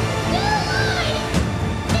 You lied.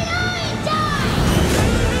 And I died.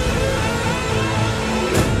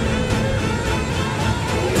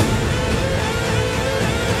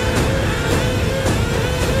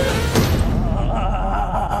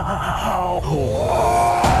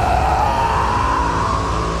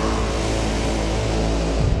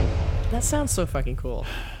 That sounds so fucking cool.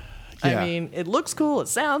 Yeah. I mean, it looks cool. It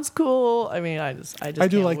sounds cool. I mean, I do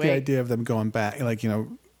can't like wait. the idea of them going back, like, you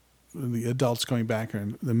know, the adults going back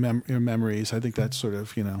and the memories. I think that sort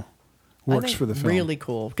of, you know, I works think for the film. Really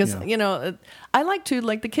cool because Yeah. you know, I like to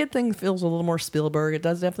like the kid thing feels a little more Spielberg. It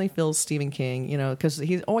does definitely feel Stephen King. You know, because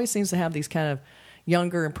he always seems to have these kind of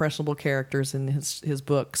younger, impressionable characters in his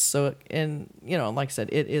books. So, and you know, like I said,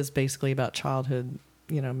 it is basically about childhood,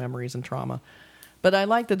 you know, memories and trauma. But I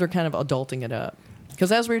like that they're kind of adulting it up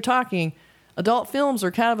because as we were talking, adult films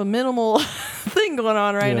are kind of a minimal thing going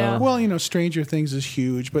on right now. Well, you know, Stranger Things is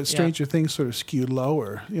huge, but Stranger Things sort of skewed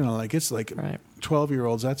lower. You know, like it's like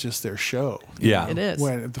 12-year-olds. That's just their show. Yeah, it is.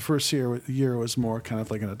 When the first year was more kind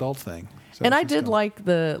of like an adult thing. So and I did like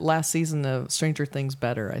the last season of Stranger Things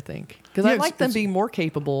better, I think, because I like them being more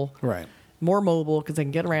capable, right? More mobile because they can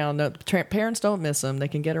get around. No, parents don't miss them; they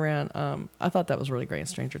can get around. I thought that was really great in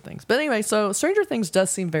Stranger Things. But anyway, so Stranger Things does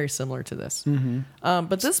seem very similar to this,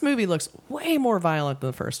 but this movie looks way more violent than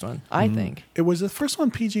the first one. I think it was the first one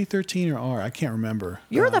PG-13 or R. I can't remember.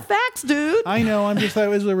 You're the facts, dude. I know. I'm just. That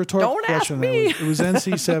was a rhetorical Don't ask question. me. It was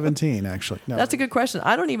NC-17 actually. No, that's a good question.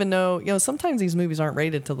 I don't even know. You know, sometimes these movies aren't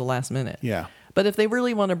rated till the last minute. Yeah. But if they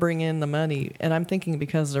really want to bring in the money, and I'm thinking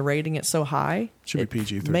because they're rating it so high, should be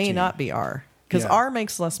PG-13. May not be R. Because Yeah. R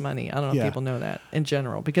makes less money. I don't know if people know that in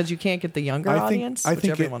general. Because you can't get the younger audience, I which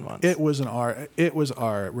think everyone wants. It was an R. It was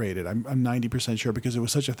R rated. I'm 90% sure because it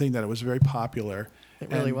was such a thing that it was very popular. It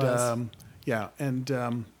really was. Yeah,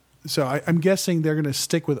 and so I'm guessing they're going to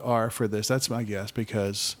stick with R for this. That's my guess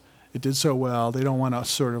because it did so well. They don't want to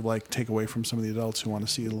sort of like take away from some of the adults who want to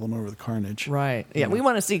see a little more of the carnage. Right. Yeah, we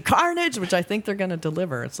want to see carnage, which I think they're going to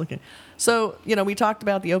deliver. It's looking. So, you know, we talked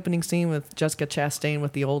about the opening scene with Jessica Chastain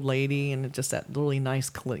with the old lady and just that really nice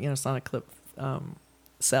clip, you know, sonic clip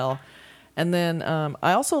cell. And then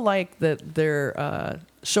I also like that they're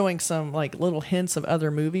showing some like little hints of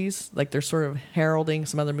other movies. Like they're sort of heralding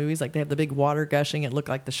some other movies. Like they have the big water gushing. It looked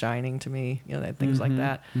like The Shining to me. You know, they had things like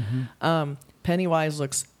that. Pennywise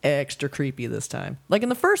looks extra creepy this time. Like in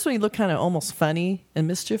the first one, he looked kind of almost funny and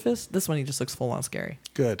mischievous. This one, he just looks full on scary.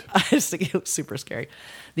 Good. I just think he looks super scary.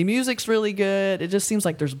 The music's really good. It just seems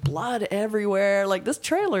like there's blood everywhere. Like this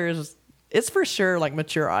trailer is, it's for sure like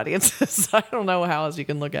mature audiences. I don't know how else you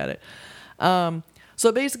can look at it.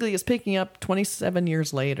 So basically, it's picking up 27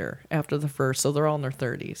 years later after the first. So they're all in their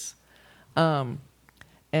 30s.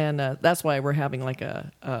 And that's why we're having like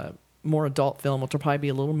a more adult film, which will probably be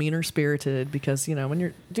a little meaner spirited because, you know, when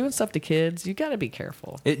you're doing stuff to kids, you got to be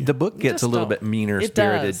careful. The book gets a little bit meaner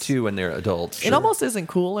spirited too when they're adults. It almost isn't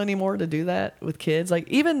cool anymore to do that with kids. Like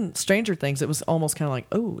even Stranger Things, it was almost kind of like,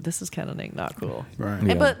 oh, this is kind of not cool. Right.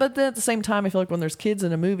 And, but then at the same time, I feel like when there's kids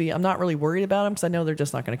in a movie, I'm not really worried about them because I know they're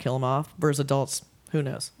just not going to kill them off. Whereas adults, who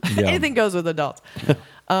knows? Yeah. Anything goes with adults.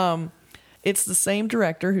 It's the same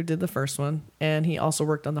director who did the first one, and he also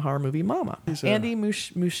worked on the horror movie Mama. Andy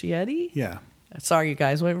Muschietti? Yeah. Sorry, you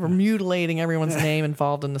guys. We're mutilating everyone's name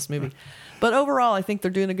involved in this movie. But overall, I think they're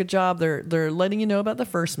doing a good job. They're letting you know about the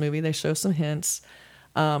first movie. They show some hints.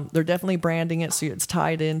 They're definitely branding it so it's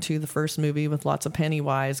tied into the first movie with lots of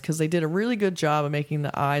Pennywise because they did a really good job of making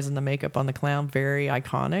the eyes and the makeup on the clown very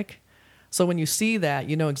iconic. So when you see that,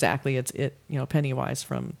 you know exactly it's it. You know, Pennywise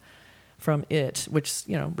from It, which,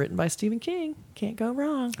 you know, written by Stephen King. Can't go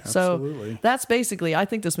wrong. Absolutely. So that's basically, I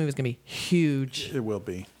think this movie is going to be huge. It will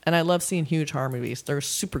be. And I love seeing huge horror movies. They're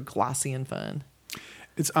super glossy and fun.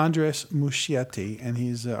 It's Andres Muschietti, and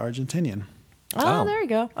he's Argentinian. Oh, there you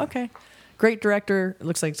go. Okay. Great director. It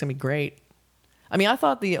looks like it's going to be great. I mean, I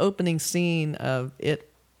thought the opening scene of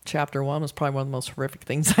It Chapter 1 was probably one of the most horrific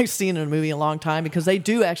things I've seen in a movie in a long time, because they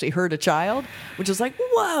do actually hurt a child, which is like,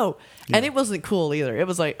 whoa. Yeah. And it wasn't cool either. It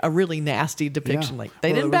was like a really nasty depiction. Yeah. Like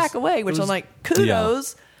they didn't back away, which I'm like,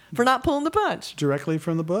 kudos for not pulling the punch. Directly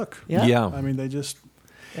from the book. Yeah. I mean, they just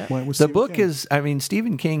went with The Stephen book King. is, I mean,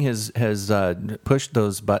 Stephen King has pushed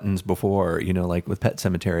those buttons before, like with Pet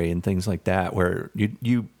Sematary and things like that, where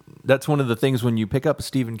you that's one of the things when you pick up a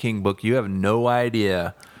Stephen King book, you have no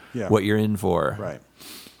idea what you're in for. Right.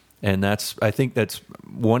 And I think that's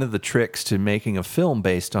one of the tricks to making a film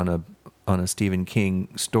based on a Stephen King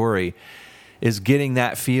story, is getting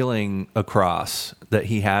that feeling across that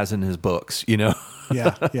he has in his books, Yeah.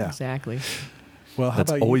 Exactly. Well, how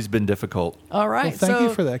that's about always you? been difficult. All right. Well, thank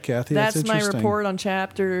you for that, Kathy. That's my interesting. report on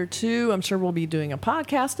Chapter 2. I'm sure we'll be doing a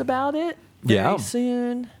podcast about it very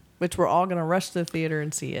soon, which we're all going to rush to the theater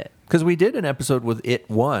and see it. Because we did an episode with It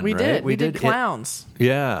 1, We right? did. We did Clowns.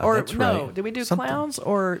 Yeah, Or that's no, right. did we do Something. Clowns?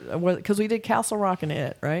 Or because we did Castle Rock and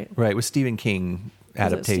It, right? Right, with Stephen King Was it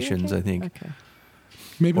adaptations, Stephen I think. King? Okay.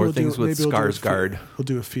 Maybe Or we'll things do, with maybe we'll do a Skarsgård. We'll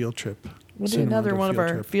do a field trip. We'll do another Cinnamon one of field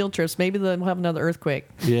our trip. field trips. Maybe then we'll have another earthquake.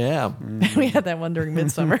 Yeah. We had that one during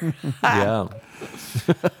Midsummer. Yeah.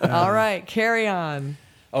 All right, carry on.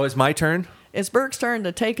 Oh, it's my turn? It's Burke's turn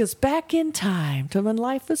to take us back in time to when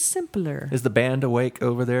life was simpler. Is the band awake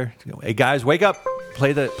over there? Hey, guys, wake up.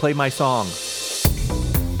 Play my song.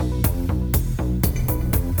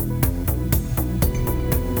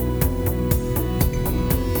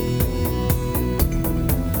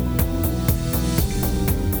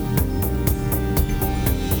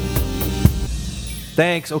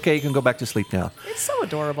 Thanks. Okay, you can go back to sleep now. It's so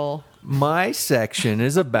adorable. My section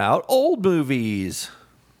is about old movies.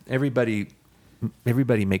 Everybody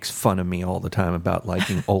makes fun of me all the time about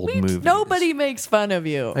liking old movies. Nobody makes fun of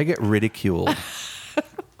you. I get ridiculed.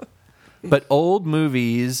 But old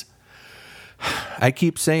movies, I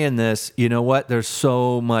keep saying this, you know what? There's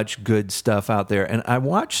so much good stuff out there. And I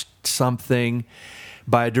watched something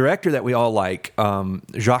by a director that we all like,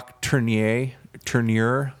 Jacques Tourneur.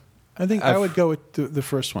 I think I would go with the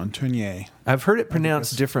first one, Tournier. I've heard it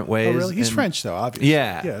pronounced different ways. Oh, really? He's French, though, obviously.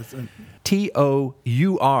 Yeah. Tourneur.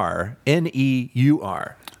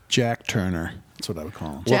 Jack Turner. That's what I would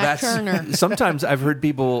call him. Jack Turner. Sometimes I've heard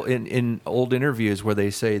people in old interviews where they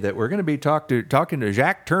say that we're going to be talking to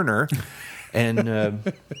Jack Turner. And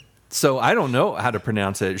so I don't know how to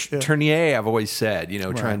pronounce it. Yeah. Tournier, I've always said,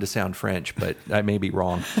 trying to sound French, but I may be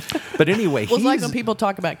wrong. But anyway, well, it's like when people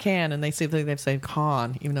talk about can and they say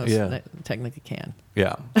con, even though it's technically can.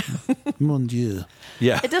 Yeah. Mon Dieu.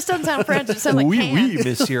 Yeah. It just doesn't sound French. It sounds like can. Oui,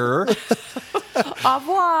 monsieur. Au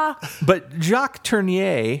revoir. But Jacques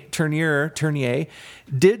Tourneur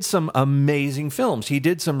did some amazing films. He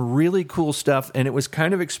did some really cool stuff, and it was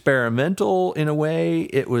kind of experimental in a way.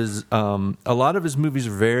 It was a lot of his movies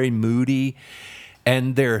are very moody,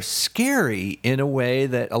 and they're scary in a way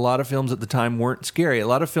that a lot of films at the time weren't scary. A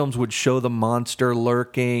lot of films would show the monster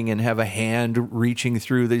lurking and have a hand reaching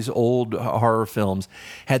through. These old horror films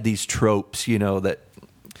had these tropes, that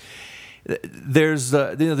there's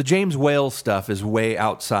the James Whale stuff is way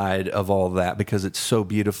outside of all that because it's so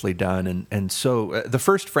beautifully done, and so the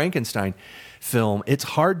first Frankenstein film, it's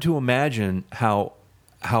hard to imagine how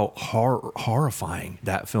horrifying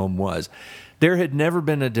that film was. There had never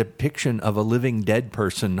been a depiction of a living dead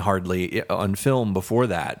person hardly on film before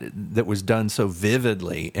that was done so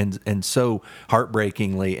vividly and so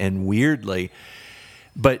heartbreakingly and weirdly.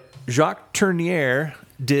 But Jacques Tourneur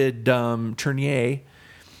did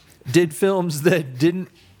films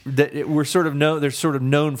that were sort of they're sort of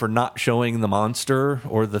known for not showing the monster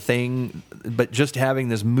or the thing, but just having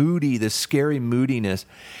this scary moodiness.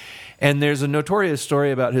 And there's a notorious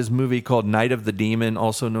story about his movie called Night of the Demon,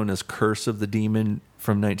 also known as Curse of the Demon,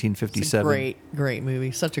 from 1957. It's a great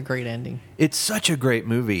movie. Such a great ending. It's such a great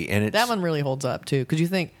movie, and that one really holds up too, because you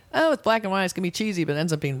think, it's black and white, it's gonna be cheesy, but it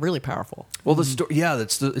ends up being really powerful. Well, the story,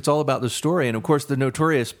 it's all about the story, and of course, the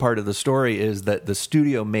notorious part of the story is that the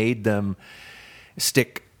studio made them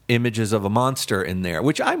stick images of a monster in there,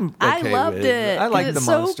 which I'm okay I loved with. it. I like the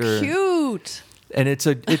monster. It's so cute. And it's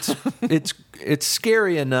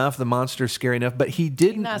scary enough. The monster's scary enough, but he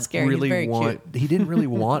didn't really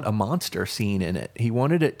want a monster scene in it. He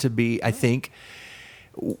wanted it to be, I think,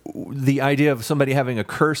 the idea of somebody having a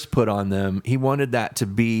curse put on them. He wanted that to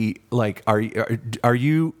be like, are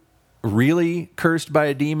you really cursed by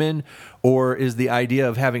a demon, or is the idea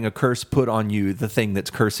of having a curse put on you the thing that's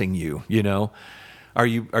cursing you? Are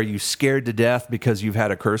you scared to death because you've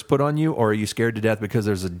had a curse put on you, or are you scared to death because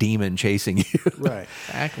there's a demon chasing you? Right.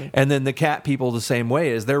 Exactly. And then the cat people the same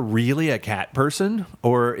way. Is there really a cat person,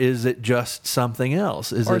 or is it just something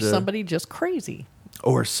else? Is or it somebody just crazy?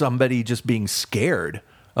 or somebody just being scared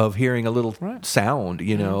of hearing a little sound,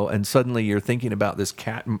 you know, and suddenly you're thinking about this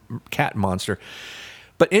cat monster.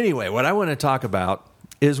 But anyway, what I want to talk about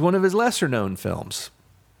is one of his lesser-known films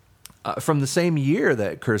from the same year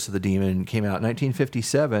that Curse of the Demon came out,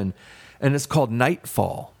 1957, and it's called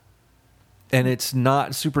Nightfall. And it's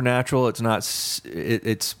not supernatural. It's not.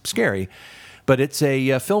 It's scary, but it's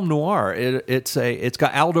a film noir. It's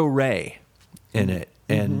got Aldo Ray in it,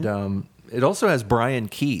 and it also has Brian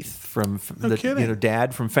Keith from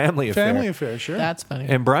Dad from Family Affair. Family Affair, sure. That's funny.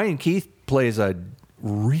 And Brian Keith plays a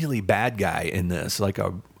really bad guy in this, like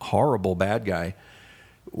a horrible bad guy.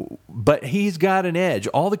 But he's got an edge.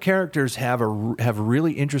 All the characters have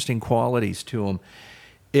really interesting qualities to them.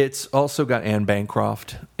 It's also got Anne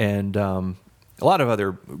Bancroft and a lot of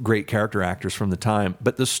other great character actors from the time.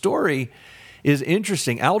 But the story is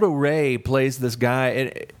interesting. Aldo Ray plays this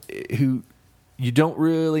guy who you don't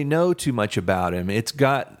really know too much about him. It's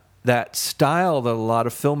got that style that a lot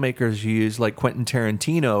of filmmakers use, like Quentin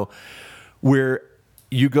Tarantino, where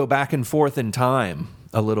you go back and forth in time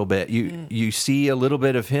a little bit. You see a little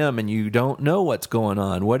bit of him, and you don't know what's going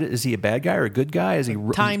on. What is he, a bad guy or a good guy? Is he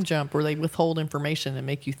time jump where they withhold information and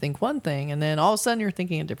make you think one thing, and then all of a sudden you're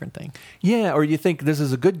thinking a different thing? Yeah, or you think this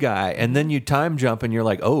is a good guy, and then you time jump, and you're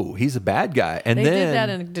like, oh, he's a bad guy. And they then did that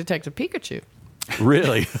in Detective Pikachu.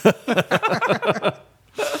 Really?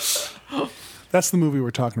 That's the movie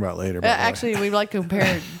we're talking about later. Actually, we like to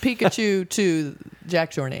compare Pikachu to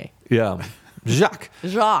Jack Journet. Yeah. Jacques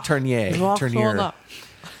Tournier.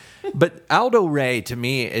 But Aldo Ray, to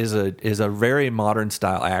me, is a very modern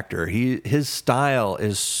style actor. His style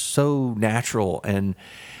is so natural, and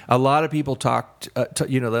a lot of people talk about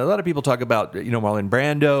Marlon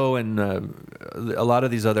Brando and a lot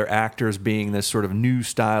of these other actors being this sort of new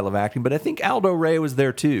style of acting. But I think Aldo Ray was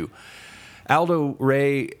there too. Aldo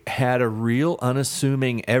Ray had a real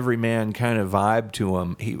unassuming everyman kind of vibe to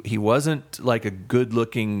him. He wasn't like a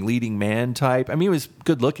good-looking leading man type. I mean, he was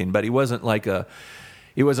good-looking, but he wasn't like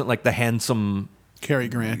the handsome Cary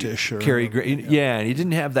Grant-ish. Yeah, and he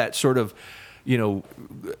didn't have that sort of,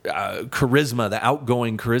 charisma, the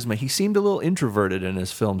outgoing charisma. He seemed a little introverted in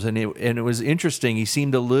his films, and it was interesting. He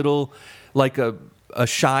seemed a little like a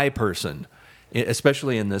shy person,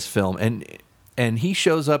 especially in this film. And he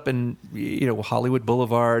shows up in Hollywood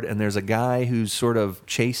Boulevard, and there's a guy who's sort of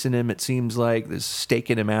chasing him. It seems like there's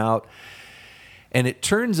staking him out. And it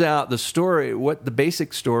turns out the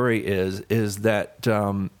basic story is that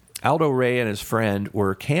Aldo Ray and his friend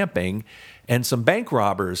were camping, and some bank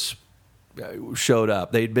robbers showed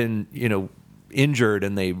up. They'd been, injured,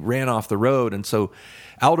 and they ran off the road. And so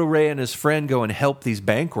Aldo Ray and his friend go and help these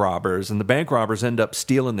bank robbers, and the bank robbers end up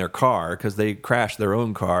stealing their car because they crashed their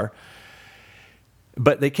own car.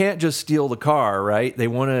 But they can't just steal the car, right? They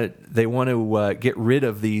want to get rid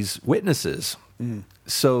of these witnesses.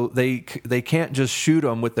 So they can't just shoot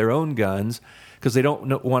them with their own guns because they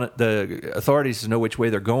don't want the authorities to know which way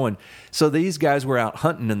they're going. So these guys were out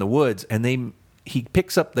hunting in the woods, and he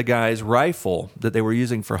picks up the guy's rifle that they were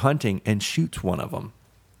using for hunting and shoots one of them.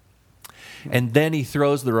 And then he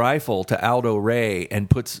throws the rifle to Aldo Ray and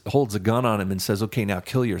holds a gun on him and says, "Okay, now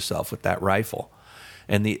kill yourself with that rifle."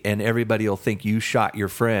 And everybody will think you shot your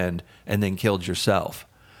friend and then killed yourself.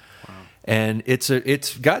 Wow. And it's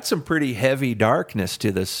got some pretty heavy darkness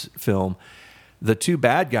to this film. The two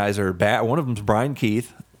bad guys are bad. One of them's Brian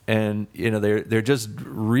Keith, and they're just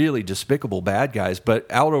really despicable bad guys.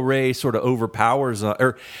 But Aldo Ray sort of overpowers,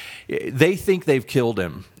 or they think they've killed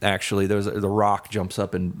him. Actually, the Rock jumps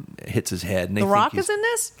up and hits his head. And the Rock is in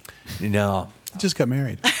this? No, just got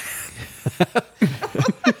married.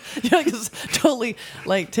 Because totally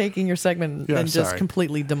like taking your segment and just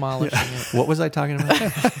completely demolishing it. What was I talking about?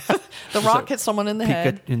 The Rock hit someone in the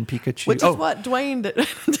head. In Pikachu. Which is what Dwayne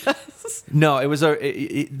does. No, it was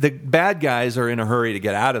the bad guys are in a hurry to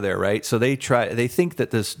get out of there, right? So they think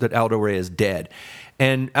that Aldo Ray is dead.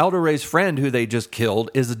 And Aldo Ray's friend, who they just killed,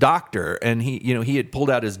 is a doctor, and he had pulled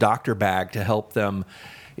out his doctor bag to help them.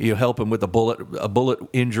 Help him with a bullet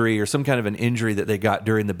injury or some kind of an injury that they got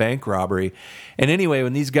during the bank robbery. And anyway,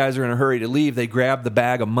 when these guys are in a hurry to leave, they grab the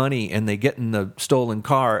bag of money and they get in the stolen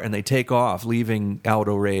car and they take off, leaving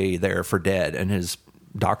Aldo Ray there for dead and his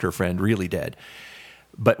doctor friend really dead.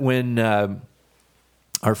 But when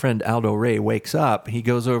our friend Aldo Ray wakes up, he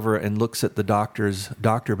goes over and looks at the doctor's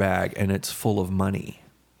doctor bag, and it's full of money.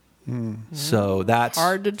 So that's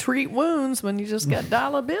hard to treat wounds when you just got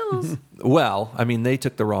dollar bills. Well, I mean, they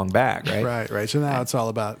took the wrong bag, right? Right. So now it's all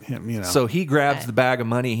about him, So he grabs the bag of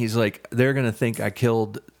money. He's like, they're going to think I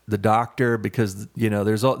killed the doctor because,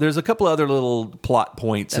 there's a couple other little plot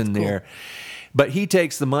points in there. But he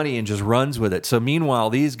takes the money and just runs with it. So meanwhile,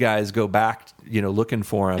 these guys go back, looking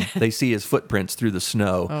for him. They see his footprints through the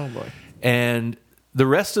snow. Oh boy! And the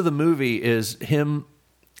rest of the movie is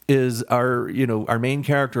our main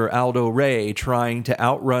character Aldo Ray trying to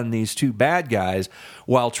outrun these two bad guys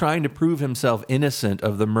while trying to prove himself innocent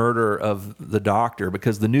of the murder of the doctor,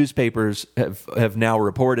 because the newspapers have now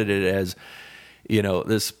reported it as,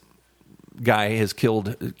 this guy has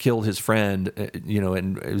killed his friend,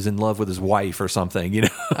 and was in love with his wife or something,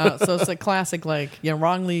 So it's a classic,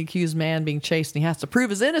 wrongly accused man being chased, and he has to prove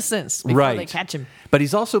his innocence before they catch him. But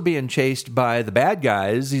he's also being chased by the bad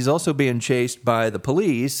guys. He's also being chased by the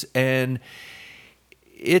police, and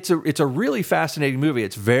it's a really fascinating movie.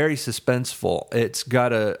 It's very suspenseful. It's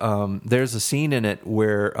got there's a scene in it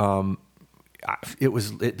where it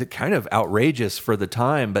was kind of outrageous for the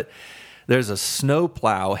time, but there's a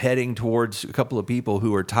snowplow heading towards a couple of people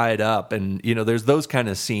who are tied up, and there's those kind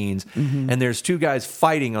of scenes. Mm-hmm. And there's two guys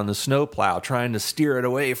fighting on the snowplow, trying to steer it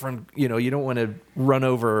away from. You don't want to run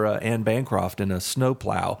over Anne Bancroft in a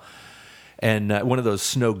snowplow, and one of those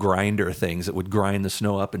snow grinder things that would grind the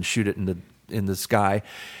snow up and shoot it in the sky.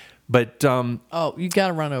 But you got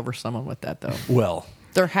to run over someone with that though. Well,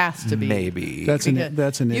 there has to be. Maybe that's an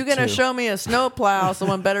it. You're gonna show me a snowplow.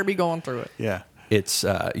 Someone better be going through it. Yeah. It's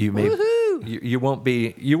you won't be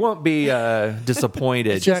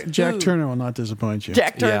disappointed. Jack Turner will not disappoint you.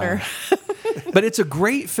 Jack Turner. Yeah. But it's a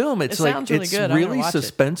great film. It's sounds really it's good. really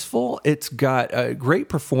suspenseful. It's got a great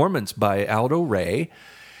performance by Aldo Ray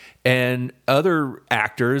and other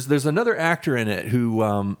actors. There's another actor in it who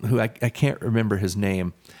I can't remember his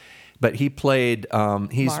name, but he played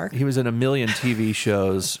he was in a million TV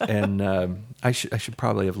shows, and I should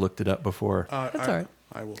probably have looked it up before. That's all right.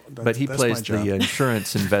 I will. But he plays the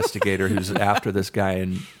insurance investigator who's after this guy,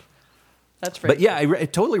 and that's right. But yeah, I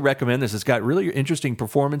totally recommend this. It's got really interesting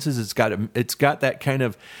performances. It's got that kind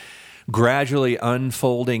of gradually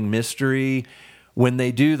unfolding mystery. When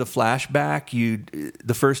they do the flashback,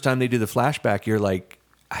 the first time they do the flashback, you're like,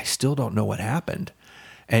 I still don't know what happened.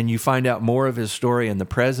 And you find out more of his story in the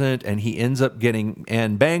present, and he ends up getting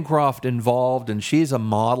Anne Bancroft involved, and she's a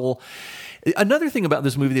model. Another thing about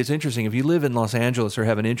this movie that's interesting, if you live in Los Angeles or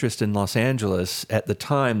have an interest in Los Angeles at the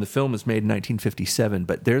time, the film was made in 1957,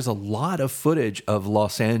 but there's a lot of footage of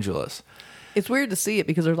Los Angeles. It's weird to see it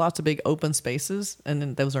because there's lots of big open spaces, and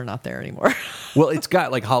then those are not there anymore. Well, it's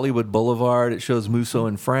got like Hollywood Boulevard. It shows Musso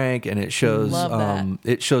and Frank, and it shows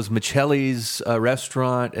Michelli's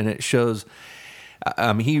restaurant, and it shows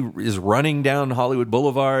he is running down Hollywood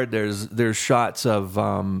Boulevard. There's shots of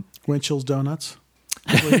Winchell's Donuts.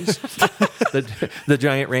 Please. the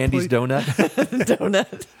giant Randy's donut.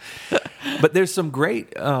 Donut. But there's some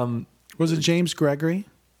great. Was it James Gregory?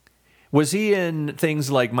 Was he in things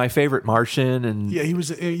like My Favorite Martian? And yeah, he was.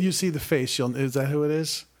 You see the face. Is that who it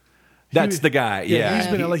is? That's the guy.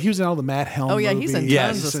 Yeah, he was in all the Matt Helm. Oh yeah, movies. he's in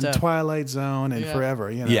tons of stuff. Twilight Zone and Forever.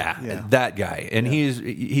 Yeah, that guy. And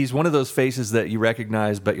he's one of those faces that you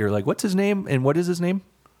recognize, but you're like, what's his name? And what is his name?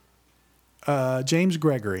 James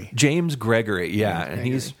Gregory. James Gregory, yeah,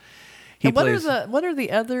 and what are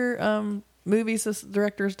the other movies this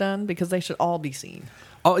director's done? Because they should all be seen.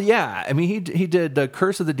 Oh yeah, I mean he did The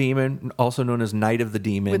Curse of the Demon, also known as Night of the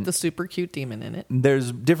Demon, with the super cute demon in it.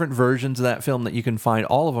 There's different versions of that film that you can find.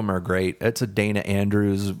 All of them are great. It's a Dana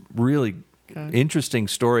Andrews really interesting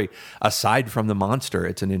story. Aside from the monster,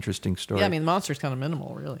 it's an interesting story. Yeah, I mean the monster's kind of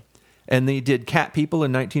minimal, really. And he did Cat People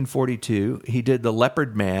in 1942. He did The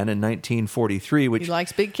Leopard Man in 1943. Which he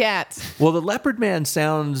likes big cats. Well, The Leopard Man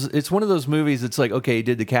it's one of those movies. It's like, okay, he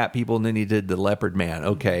did the Cat People and then he did The Leopard Man.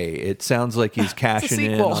 Okay, it sounds like he's cashing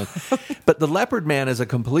in on. But The Leopard Man is a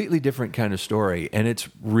completely different kind of story, and it's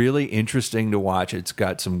really interesting to watch. It's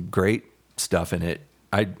got some great stuff in it.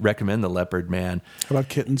 I recommend The Leopard Man. How about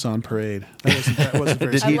Kittens on Parade? That wasn't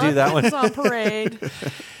very. Did he do that one? Kittens on Parade.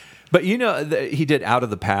 But he did Out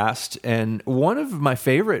of the Past, and one of my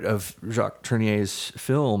favorite of Jacques Tournier's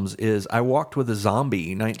films is I Walked with a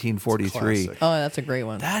Zombie, 1943. Oh, that's a great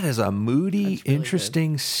one. That is a moody, really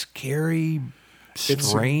interesting, scary,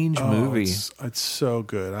 strange movie. It's so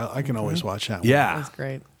good. I can always watch that one. Yeah. That's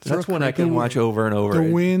great. That's one I can watch over and over.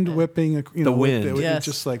 The wind whipping, the wind. It's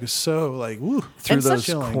just like so like woo through those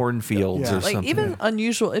cornfields or something. Even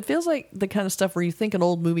unusual. It feels like the kind of stuff where you think an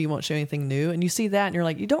old movie won't show anything new, and you see that, and you're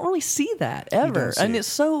like, you don't really see that ever, and it's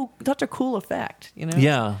such a cool effect, you know?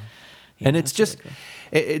 Yeah, and it's just.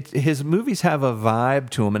 Really cool. His movies have a vibe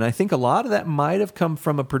to them, and I think a lot of that might have come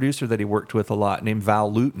from a producer that he worked with a lot named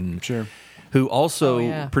Val Lewton. Sure. Who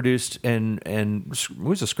also produced and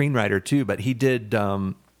was a screenwriter too, but he did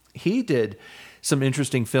some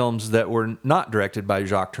interesting films that were not directed by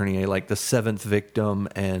Jacques Tourneur, like The Seventh Victim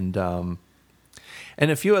and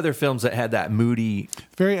a few other films that had that moody,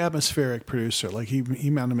 very atmospheric producer. Like he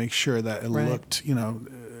wanted to make sure that it looked,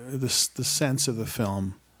 the sense of the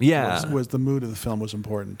film. Yeah, was the mood of the film was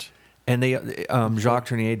important. And they Jacques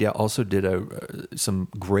Tourneur also did some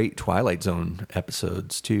great Twilight Zone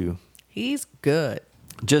episodes too. He's good.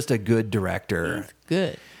 Just a good director. He's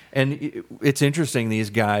good. And it's interesting, these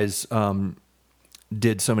guys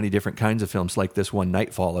did so many different kinds of films, like this one,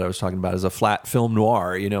 Nightfall, that I was talking about, is a flat film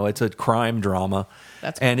noir. It's a crime drama.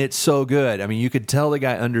 That's cool. And it's so good. I mean, you could tell the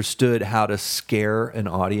guy understood how to scare an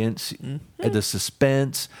audience, the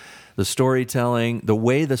suspense, the storytelling, the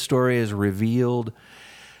way the story is revealed.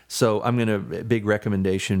 So I'm going to, big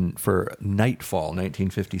recommendation for Nightfall,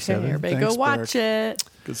 1957. Okay, everybody go watch it.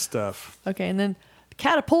 Good stuff. Okay, and then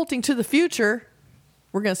catapulting to the future,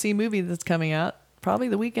 we're going to see a movie that's coming out probably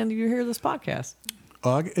the weekend you hear this podcast.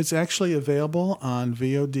 It's actually available on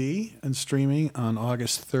VOD and streaming on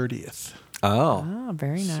August 30th. Oh,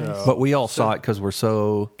 very nice. But we all saw it because we're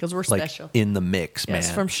special in the mix, man.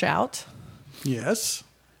 Yes, from Shout. Yes.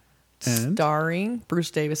 And starring Bruce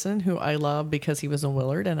Davison, who I love because he was in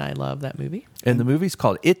Willard, and I love that movie. And the movie's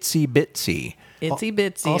called Itsy Bitsy. Itsy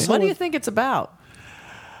Bitsy. What do you think it's about?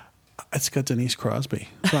 It's got Denise Crosby.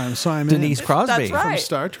 So I'm Denise in. Crosby. That's right. From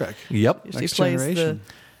Star Trek. Yep. She Next plays Generation.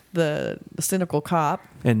 the cynical cop.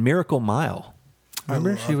 And Miracle Mile.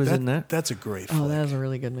 Remember she was in that? That's a great Oh, flick. that is a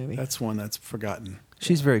really good movie. That's one that's forgotten.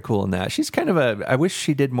 She's very cool in that. She's kind of I wish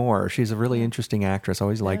she did more. She's a really interesting actress. I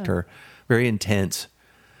always liked her. Very intense.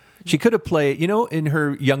 She could have played, in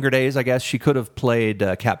her younger days, I guess, she could have played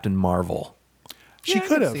Captain Marvel. She I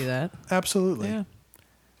could have. see that. Absolutely. Yeah.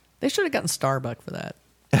 They should have gotten Starbuck for that.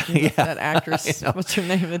 Yeah. That actress, what's her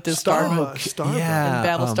name? That did Starbuck. Starbuck. Yeah. In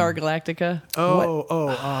Battlestar Galactica.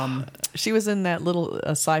 She was in that little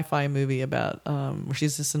sci-fi movie about where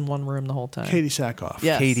she's just in one room the whole time. Katie Sackhoff.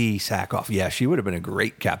 Yes. Katie Sackhoff. Yeah, she would have been a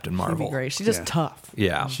great Captain Marvel. She'd be great. She's just tough.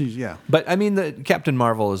 Yeah. She's But I mean, the Captain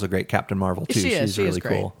Marvel is a great Captain Marvel too. She is really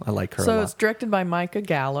great. cool. I like her a So lot. it's directed by Micah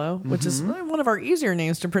Gallo, which is one of our easier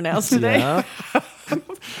names to pronounce today. Yeah.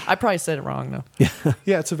 I probably said it wrong though.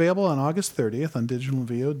 Yeah, it's available on August 30th on digital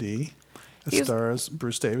VOD. It stars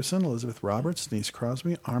Bruce Davison, Elizabeth Roberts, Denise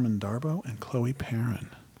Crosby, Armin Darbo, and Chloe Perrin.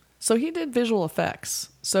 So he did visual effects.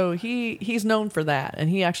 So he's known for that,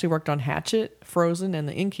 and he actually worked on Hatchet, Frozen, and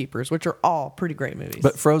The Innkeepers, which are all pretty great movies.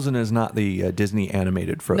 But Frozen is not the Disney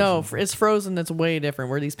animated Frozen. No, it's Frozen that's way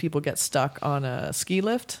different, where these people get stuck on a ski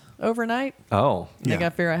lift overnight. Oh, They got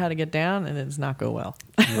to figure out how to get down, and it does not go well.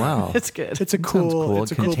 Wow. It's good. It's a cool,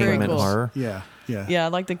 it's a cool containment cool. horror. Yeah. Yeah, I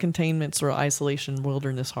like the containment sort of isolation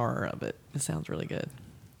wilderness horror of it. It sounds really good.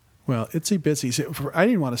 Well, Itsy Bitsy. I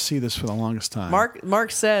didn't want to see this for the longest time.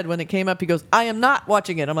 Mark said when it came up, he goes, "I am not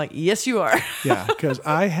watching it." I'm like, "Yes, you are." Yeah, because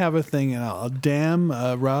I have a thing, and I'll damn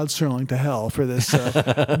Rod Serling to hell for this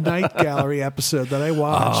Night Gallery episode that I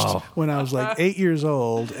watched when I was like 8 years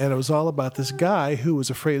old, and it was all about this guy who was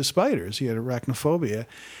afraid of spiders. He had arachnophobia,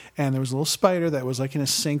 and there was a little spider that was like in a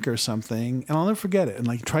sink or something, and I'll never forget it. And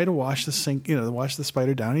like try to wash the sink, wash the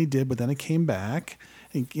spider down. And he did, but then it came back.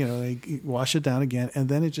 They wash it down again, and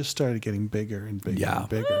then it just started getting bigger and bigger and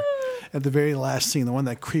bigger. At the very last scene, the one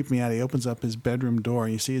that creeped me out, he opens up his bedroom door,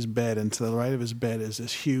 and you see his bed, and to the right of his bed is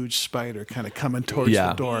this huge spider kind of coming towards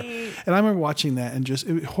the door. And I remember watching that, and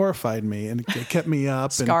it horrified me, and it kept me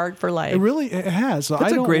up. Scarred for life. It has. So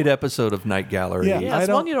That's a great episode of Night Gallery. Yeah, it's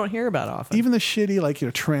one you don't hear about often. Even the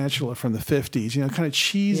shitty, tarantula from the 50s, kind of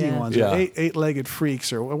cheesy ones, eight-legged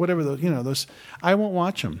freaks or whatever those. I won't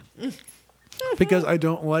watch them. Because I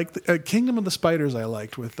don't like Kingdom of the Spiders. I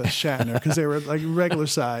liked with Shatner because they were like regular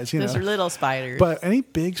size. Those are little spiders. But any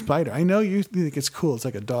big spider, I know you think it's cool. It's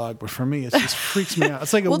like a dog, but for me, it just freaks me out.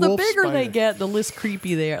 It's like a wolf the bigger spider. they get, the less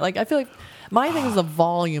creepy they are. Like I feel like my thing is the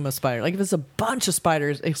volume of spider. Like if it's a bunch of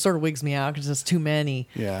spiders, it sort of wigs me out because it's too many.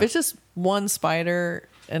 Yeah. If it's just one spider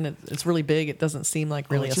and it's really big, it doesn't seem like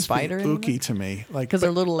really a spider. It's ooky to me, because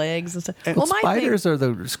they're little legs and stuff. Well, spiders are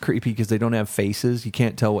those creepy because they don't have faces. You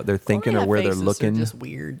can't tell what they're thinking or where they're looking. They're just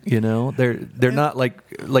weird. They're not like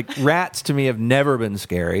rats. To me, have never been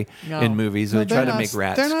scary in movies. They try to make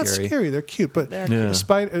rats scary. They're not scary. They're cute, but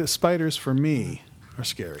spiders for me are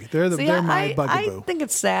scary. They're my bugaboo. I think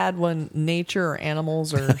it's sad when nature or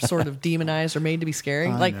animals are sort of demonized or made to be scary.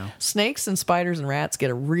 Like snakes and spiders and rats get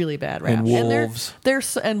a really bad rap. And wolves.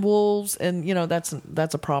 And wolves, and that's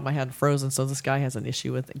a problem I had in Frozen. So this guy has an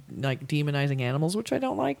issue with like demonizing animals, which I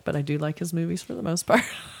don't like, but I do like his movies for the most part.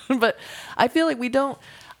 But I feel like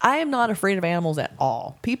I am not afraid of animals at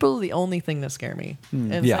all. People are the only thing that scare me.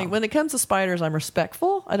 And like, when it comes to spiders, I'm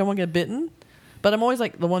respectful. I don't want to get bitten. But I'm always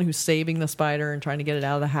like the one who's saving the spider and trying to get it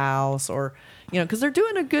out of the house, or because they're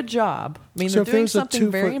doing a good job. I mean, they're doing something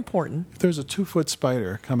very important. If there's a 2-foot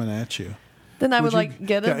spider coming at you, then I would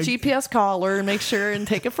get a GPS collar and make sure and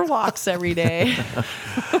take it for walks every day.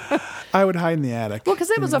 I would hide in the attic. Well, because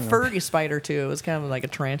it was a furry spider too. It was kind of like a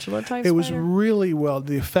tarantula type. It was really well.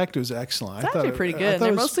 The effect was excellent. It's actually pretty good.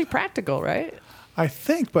 They're mostly practical, right? I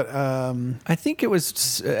think, but I think it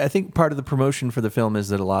was. I think part of the promotion for the film is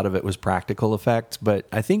that a lot of it was practical effects, but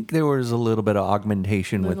I think there was a little bit of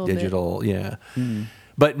augmentation with digital. Bit. Yeah. Mm.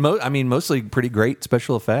 But mostly pretty great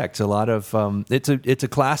special effects. A lot of it's a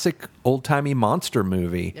classic old timey monster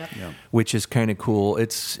movie, which is kind of cool.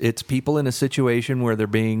 It's people in a situation where they're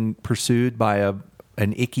being pursued by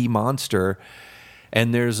an icky monster,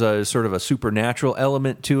 and there's a sort of a supernatural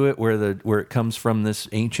element to it where it comes from this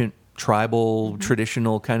ancient tribal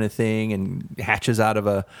traditional kind of thing and hatches out of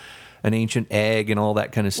an ancient egg and all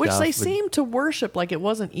that kind of stuff. Which they seemed to worship like it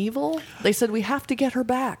wasn't evil. They said, we have to get her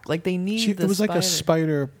back. Like they need this. It was like a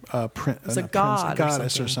spider print. It's a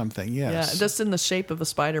goddess or something. Yes. Yeah, just in the shape of a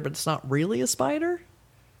spider, but it's not really a spider.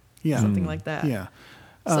 Yeah. Something like that. Yeah.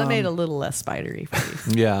 So that made it a little less spidery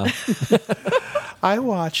for you. Yeah. I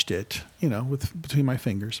watched it, between my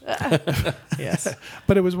fingers. Yes,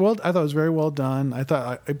 but it was I thought it was very well done. I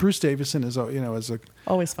thought Bruce Davison is, always fun.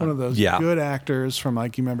 One of those good actors from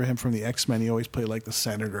you remember him from the X-Men. He always played like the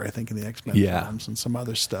senator, I think, in the X-Men films and some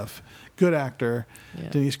other stuff. Good actor,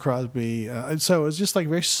 Denise Crosby. So it was just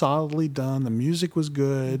very solidly done. The music was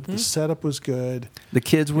good. The setup was good. The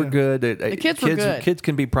kids were good. The kids were good. Kids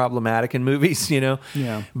can be problematic in movies,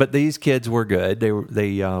 Yeah. But these kids were good.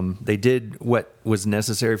 They did what was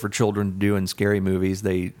necessary for children to do in scary movies.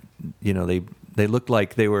 They looked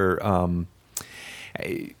like they were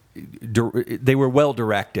well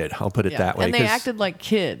directed. I'll put it that way. And they acted like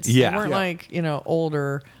kids. Yeah. They weren't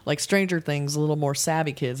older, like Stranger Things, a little more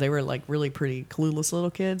savvy kids. They were really pretty clueless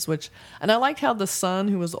little kids, and I liked how the son,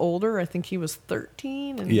 who was older, I think he was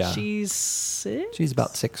 13 and she's 6. She's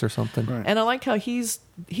about 6 or something. Right. And I like how he's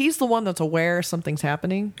the one that's aware something's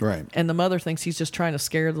happening. Right. And the mother thinks he's just trying to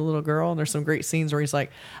scare the little girl. And there's some great scenes where he's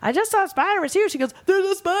like, I just saw a spider was here. She goes, there's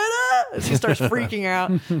a spider. And she starts freaking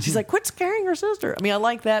out. She's like, quit scaring her sister. I mean, I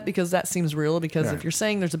like that because that seems real, because if you're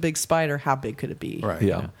saying there's a big spider, how big could it be? Right.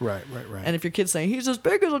 Yeah. Right. And if your kid's saying, he's as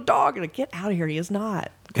big as a dog, and get out of here. He is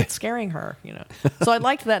not. Quit scaring her, So I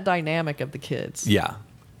liked that dynamic of the kids. Yeah.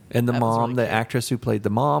 And the mom, the actress who played the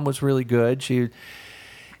mom, was really good. She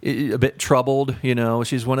a bit troubled,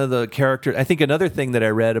 She's one of the characters. I think another thing that I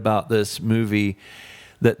read about this movie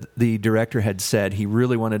that the director had said, he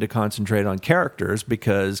really wanted to concentrate on characters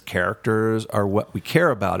because characters are what we care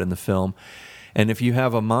about in the film. And if you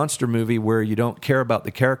have a monster movie where you don't care about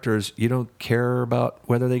the characters, you don't care about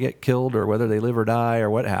whether they get killed or whether they live or die or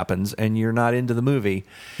what happens, and you're not into the movie.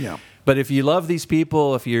 Yeah. But if you love these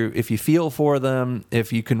people, if you feel for them,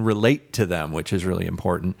 if you can relate to them, which is really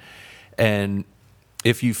important, and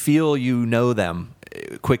if you feel them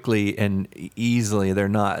quickly and easily, they're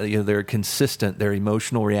not, they're consistent, their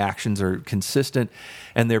emotional reactions are consistent,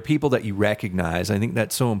 and they're people that you recognize. I think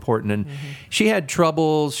that's so important. And she had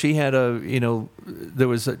troubles. She had there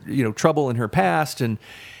was trouble in her past, and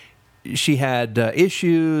she had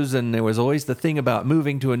issues, and there was always the thing about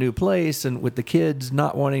moving to a new place and with the kids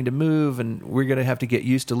not wanting to move, and we're going to have to get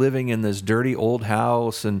used to living in this dirty old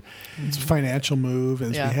house, and it's a financial move,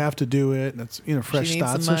 and we have to do it, and it's fresh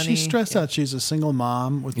start. So she's stressed out. She's a single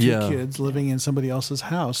mom with 2 kids living in somebody else's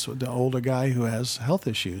house with the older guy who has health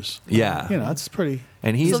issues. Yeah. That's pretty.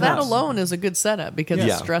 And he's that alone is a good setup because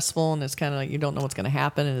it's stressful and it's kind of like you don't know what's going to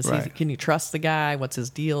happen. And can you trust the guy? What's his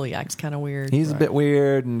deal? He acts kind of weird. He's a bit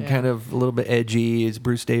weird and kind of a little bit edgy. It's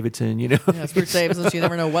Bruce Davidson, Yeah, it's Bruce Davidson. So you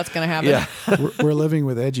never know what's going to happen. Yeah. We're living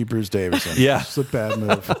with edgy Bruce Davidson. Yeah. It's a bad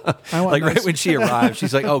move. Right when she arrives,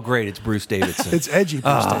 she's like, oh, great, it's Bruce Davidson. It's edgy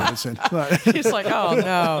Bruce Davidson. He's like, oh,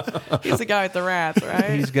 no. He's the guy with the rats,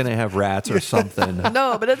 right? He's going to have rats or something.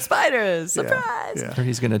 No, but it's spiders. Surprise. Yeah. Or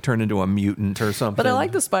he's going to turn into a mutant or something. But I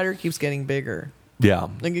like the spider keeps getting bigger. Yeah.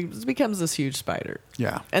 Like it becomes this huge spider.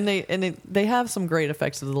 Yeah. And they have some great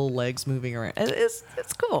effects of the little legs moving around. It's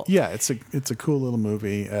cool. Yeah, it's a cool little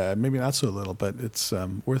movie. Maybe not so little, but it's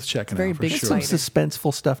worth checking out for sure. Some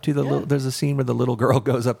suspenseful stuff too. There's a scene where the little girl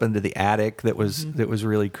goes up into the attic that was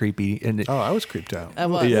really creepy. And I was creeped out. I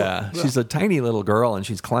was. Yeah. She's a tiny little girl and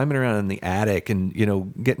she's climbing around in the attic and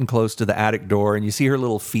getting close to the attic door, and you see her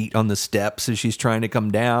little feet on the steps as she's trying to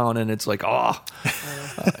come down, and it's like, oh.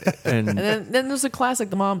 And then there's a classic,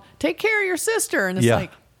 the mom, take care of your sister, and it's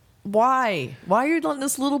like, why are you letting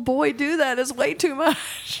this little boy do that? It's way too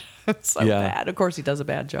much. so bad. Of course, he does a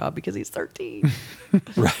bad job because he's 13.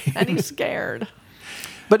 Right. And he's scared.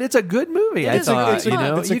 But it's a good movie. It's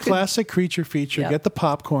a classic creature feature. Get the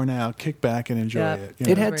popcorn out, kick back, and enjoy it.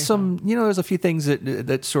 It had some, there's a few things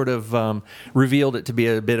that sort of revealed it to be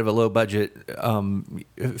a bit of a low budget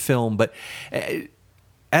film, but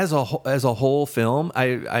as a whole film,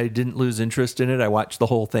 I didn't lose interest in it. I watched the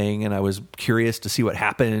whole thing, and I was curious to see what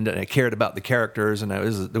happened, and I cared about the characters, and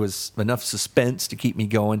there was enough suspense to keep me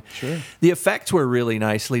going. Sure. The effects were really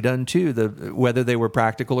nicely done too. Whether they were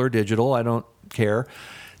practical or digital, I don't care.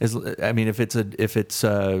 If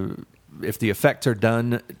the effects are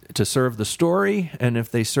done to serve the story, and if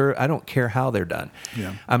they serve, I don't care how they're done.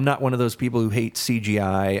 Yeah. I'm not one of those people who hate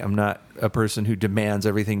CGI. I'm not a person who demands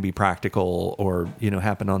everything be practical or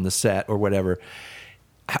happen on the set or whatever.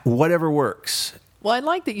 Whatever works. Well, I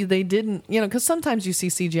like that they didn't, because sometimes you see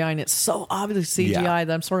CGI and it's so obviously CGI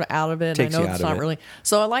that I'm sort of out of it. And I know it's not really.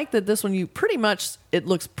 So I like that this one, it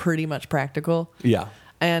looks pretty much practical. Yeah.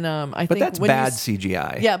 And I think, but that's bad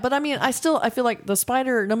CGI. Yeah, but I mean, I feel like the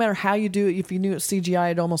spider, no matter how you do it, if you knew it's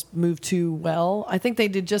CGI, it almost moved too well. I think they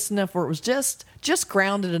did just enough where it was just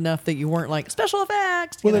grounded enough that you weren't like special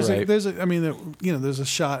effects. Well, there's a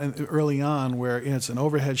shot early on where it's an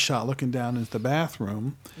overhead shot looking down into the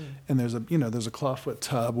bathroom, and there's a clawfoot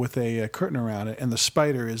tub with a curtain around it, and the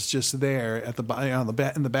spider is just there in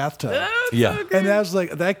the bathtub. And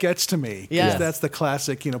that gets to me. Yeah, that's the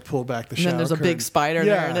classic. Pull back the shower. And then there's a curtain. big spider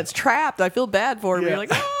there, and it's trapped. I feel bad for him. You're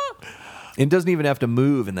like, It doesn't even have to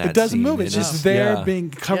move in that. It doesn't move. It's just there,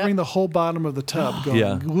 covering the whole bottom of the tub. Going,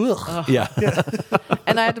 yeah.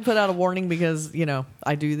 And I had to put out a warning because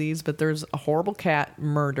I do these, but there's a horrible cat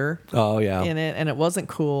murder. Oh yeah. In it, and it wasn't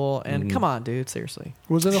cool. And come on, dude, seriously.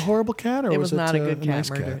 Was it a horrible cat, or it was not a good cat nice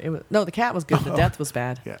murder? Cat? The cat was good. The death was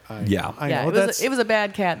bad. I know. It was a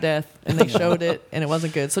bad cat death, and they showed it, and it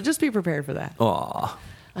wasn't good. So just be prepared for that. Aw.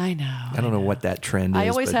 I know. I don't know what that trend is. I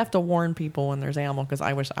always have to warn people when there's animal because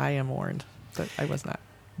I wish I am warned, but I was not.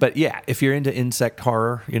 But yeah, if you're into insect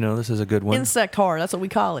horror, this is a good one. Insect horror, that's what we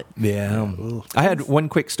call it. Yeah. I had one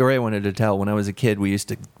quick story I wanted to tell. When I was a kid, we used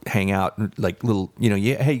to hang out like little,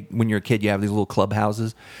 hey, when you're a kid, you have these little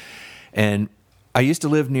clubhouses. And I used to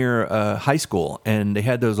live near a high school, and they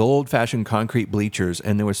had those old-fashioned concrete bleachers,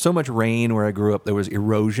 and there was so much rain where I grew up, there was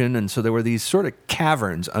erosion, and so there were these sort of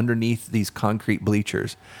caverns underneath these concrete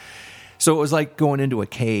bleachers. So it was like going into a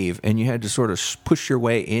cave, and you had to sort of push your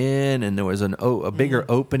way in, and there was a bigger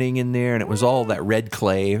opening in there, and it was all that red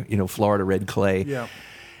clay, Florida red clay. Yeah.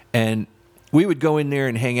 And we would go in there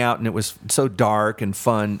and hang out, and it was so dark and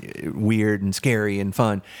fun, weird and scary and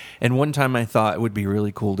fun. And one time I thought it would be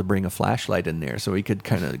really cool to bring a flashlight in there so we could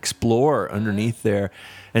kind of explore underneath there.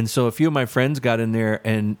 And so a few of my friends got in there,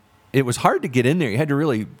 and it was hard to get in there. You had to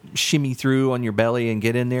really shimmy through on your belly and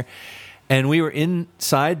get in there. And we were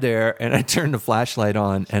inside there, and I turned the flashlight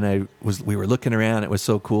on, and we were looking around. It was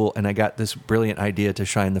so cool, and I got this brilliant idea to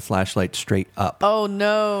shine the flashlight straight up. Oh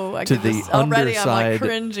no! Already I'm like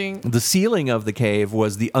cringing. The ceiling of the cave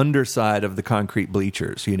was the underside of the concrete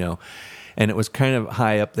bleachers, and it was kind of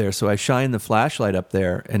high up there. So I shined the flashlight up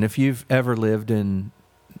there, and if you've ever lived in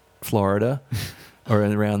Florida or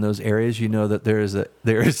around those areas, you know that there is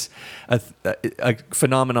a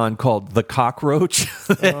phenomenon called the cockroach.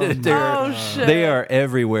 They are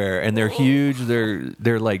everywhere, and they're huge.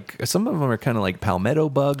 They're like, some of them are kind of like palmetto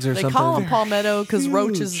bugs or something. They call them palmetto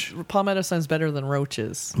because palmetto sounds better than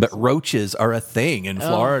roaches. But roaches are a thing in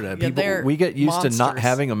Florida. We get used to not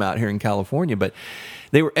having them out here in California, but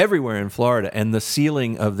they were everywhere in Florida. And the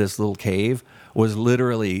ceiling of this little cave was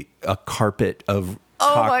literally a carpet of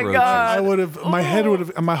cockroaches. My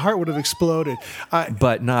God! My heart would have exploded.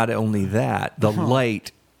 But not only that, the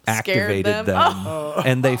light activated them,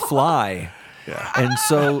 and they fly. Yeah. And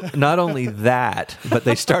so not only that, but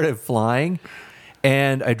they started flying.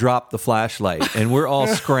 And I dropped the flashlight, and we're all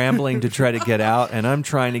scrambling to try to get out, and I'm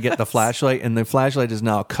trying to get the flashlight, and the flashlight is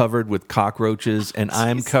now covered with cockroaches, and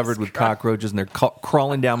I'm covered with cockroaches, and they're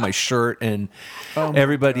crawling down my shirt, and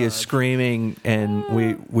everybody is screaming, and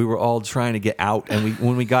we were all trying to get out, and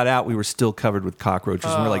when we got out, we were still covered with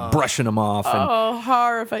cockroaches, and we're like brushing them off. And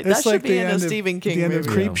horrifying. That should be in a Stephen King movie. The end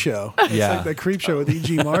of Creep Show. It's like the Creep Show with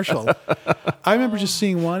E.G. Marshall. I remember just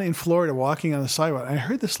seeing one in Florida walking on the sidewalk, and I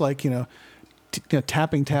heard this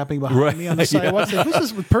tapping behind me on the sidewalk. Yeah.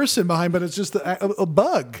 Who's this person behind? But it's just a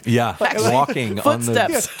bug. Yeah, walking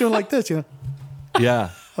footsteps. on the doing like this.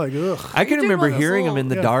 Yeah. Like, ugh. I can do remember want those hearing them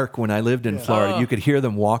little- in the dark when I lived in Florida. You could hear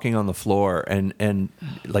them walking on the floor, and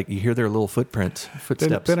like you hear their little footsteps.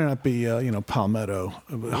 Better not be, Palmetto,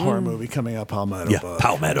 a horror movie coming out, Palmetto. Yeah, bug.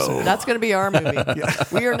 Palmetto. That's going to be our movie.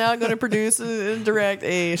 We are now going to produce and direct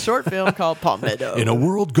a short film called Palmetto. In a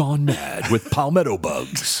world gone mad with palmetto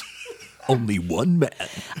bugs, only one man.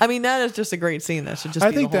 I mean, that is just a great scene. That should just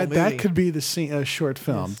I be think the whole that movie. could be the scene, a short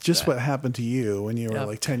film. Just what happened to you when you were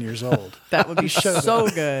like 10 years old. That would be so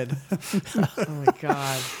good. Oh, my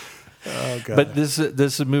God. Oh, God. But this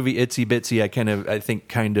movie Itsy Bitsy, I think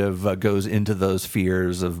goes into those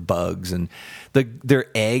fears of bugs and their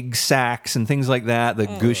egg sacs and things like that. The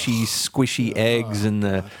gushy, squishy eggs and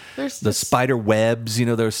the spider webs. You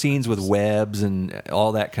know, there are scenes with webs and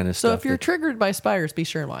all that kind of stuff. So if you're triggered by spiders, be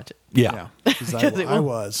sure and watch it. Yeah. 'Cause I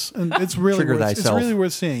was. And it's really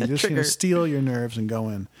worth seeing. Just steal your nerves and go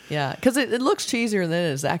in. Yeah, because it looks cheesier than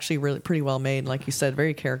it is. Actually, really pretty well made. Like you said,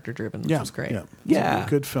 very character driven, which was great. Yeah.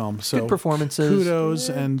 Good film. So good performances. Kudos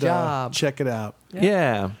Good and job. check it out.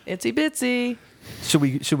 Yeah. Itsy Bitsy.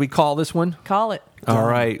 Should we call this one? Call it. All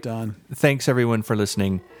right. Done. Thanks everyone for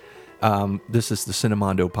listening. This is the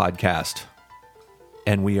Cinemondo podcast,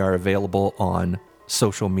 and we are available on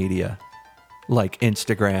social media like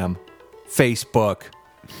Instagram, Facebook.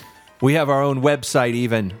 We have our own website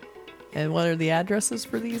even. And what are the addresses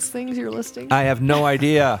for these things you're listing? I have no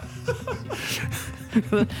idea.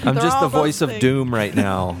 I'm just all the voice those of things. doom right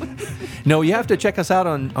now. No, you have to check us out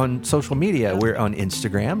on social media. We're on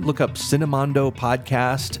Instagram. Look up Cinemondo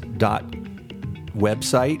Podcast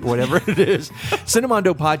website, whatever it is,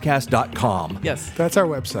 cinemondopodcast.com. Yes. That's our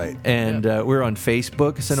website. And we're on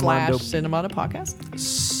Facebook, Cinemondo Cinemondo Podcast.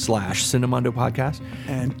 /Cinemondo Podcast.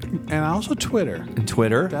 And also Twitter. And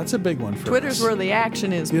Twitter. That's a big one for Twitter's us. where the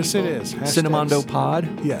action is. Yes, people. it is. Cinemondo Pod.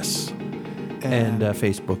 Yes. And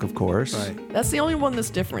Facebook, of course. Right. That's the only one that's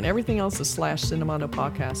different. Everything else is /Cinemondo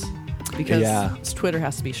Podcast because Twitter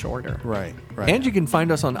has to be shorter. Right. And you can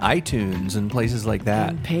find us on iTunes and places like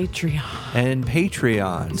that. And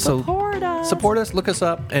Patreon. Support us. Support us. Look us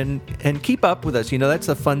up and keep up with us. You know, that's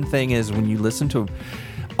the fun thing is when you listen to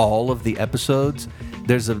all of the episodes,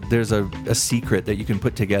 there's a secret that you can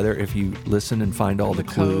put together if you listen and find all the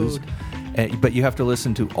clues. But you have to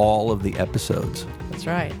listen to all of the episodes. That's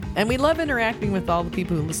right. And we love interacting with all the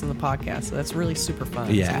people who listen to the podcast. So that's really super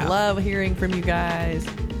fun. Yeah. So we love hearing from you guys.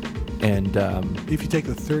 And if you take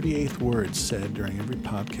the 38th word said during every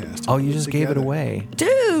podcast. Oh, you just gave it away.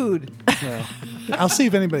 Dude! Well, I'll see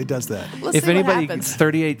if anybody does that. Let's see what happens.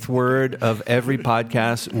 38th word of every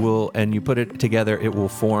podcast and you put it together, it will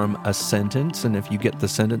form a sentence. And if you get the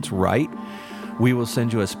sentence right, we will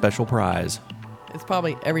send you a special prize. It's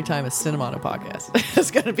probably every time a Cinemondo podcast.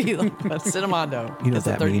 It's going to be like a Cinemondo. You know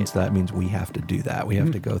what that means? That means we have to do that. We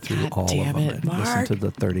have to go through all of them and listen to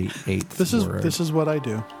the 38th word. This is what I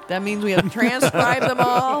do. That means we have to transcribe them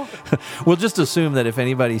all. We'll just assume that if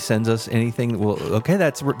anybody sends us anything,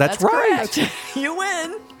 that's right. Correct. You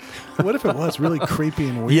win. What if it was really creepy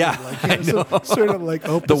and weird? Yeah, I know. Sort of like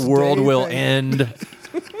Opus the world Dei will thing. end.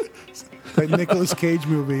 Like Nicolas Cage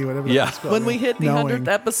movie, whatever. Yeah. That's called. When we hit the Knowing. 100th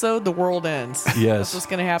episode, the world ends. Yes. That's what's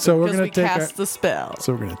going to happen So we're because gonna we take cast the spell.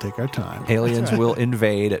 So we're going to take our time. Aliens will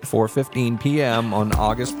invade at 4:15 p.m. on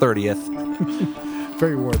August 30th.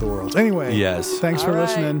 Very War of the Worlds. Anyway. Yes. Thanks for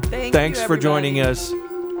listening. Thanks for joining us.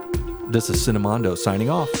 This is Cinemondo signing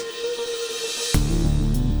off.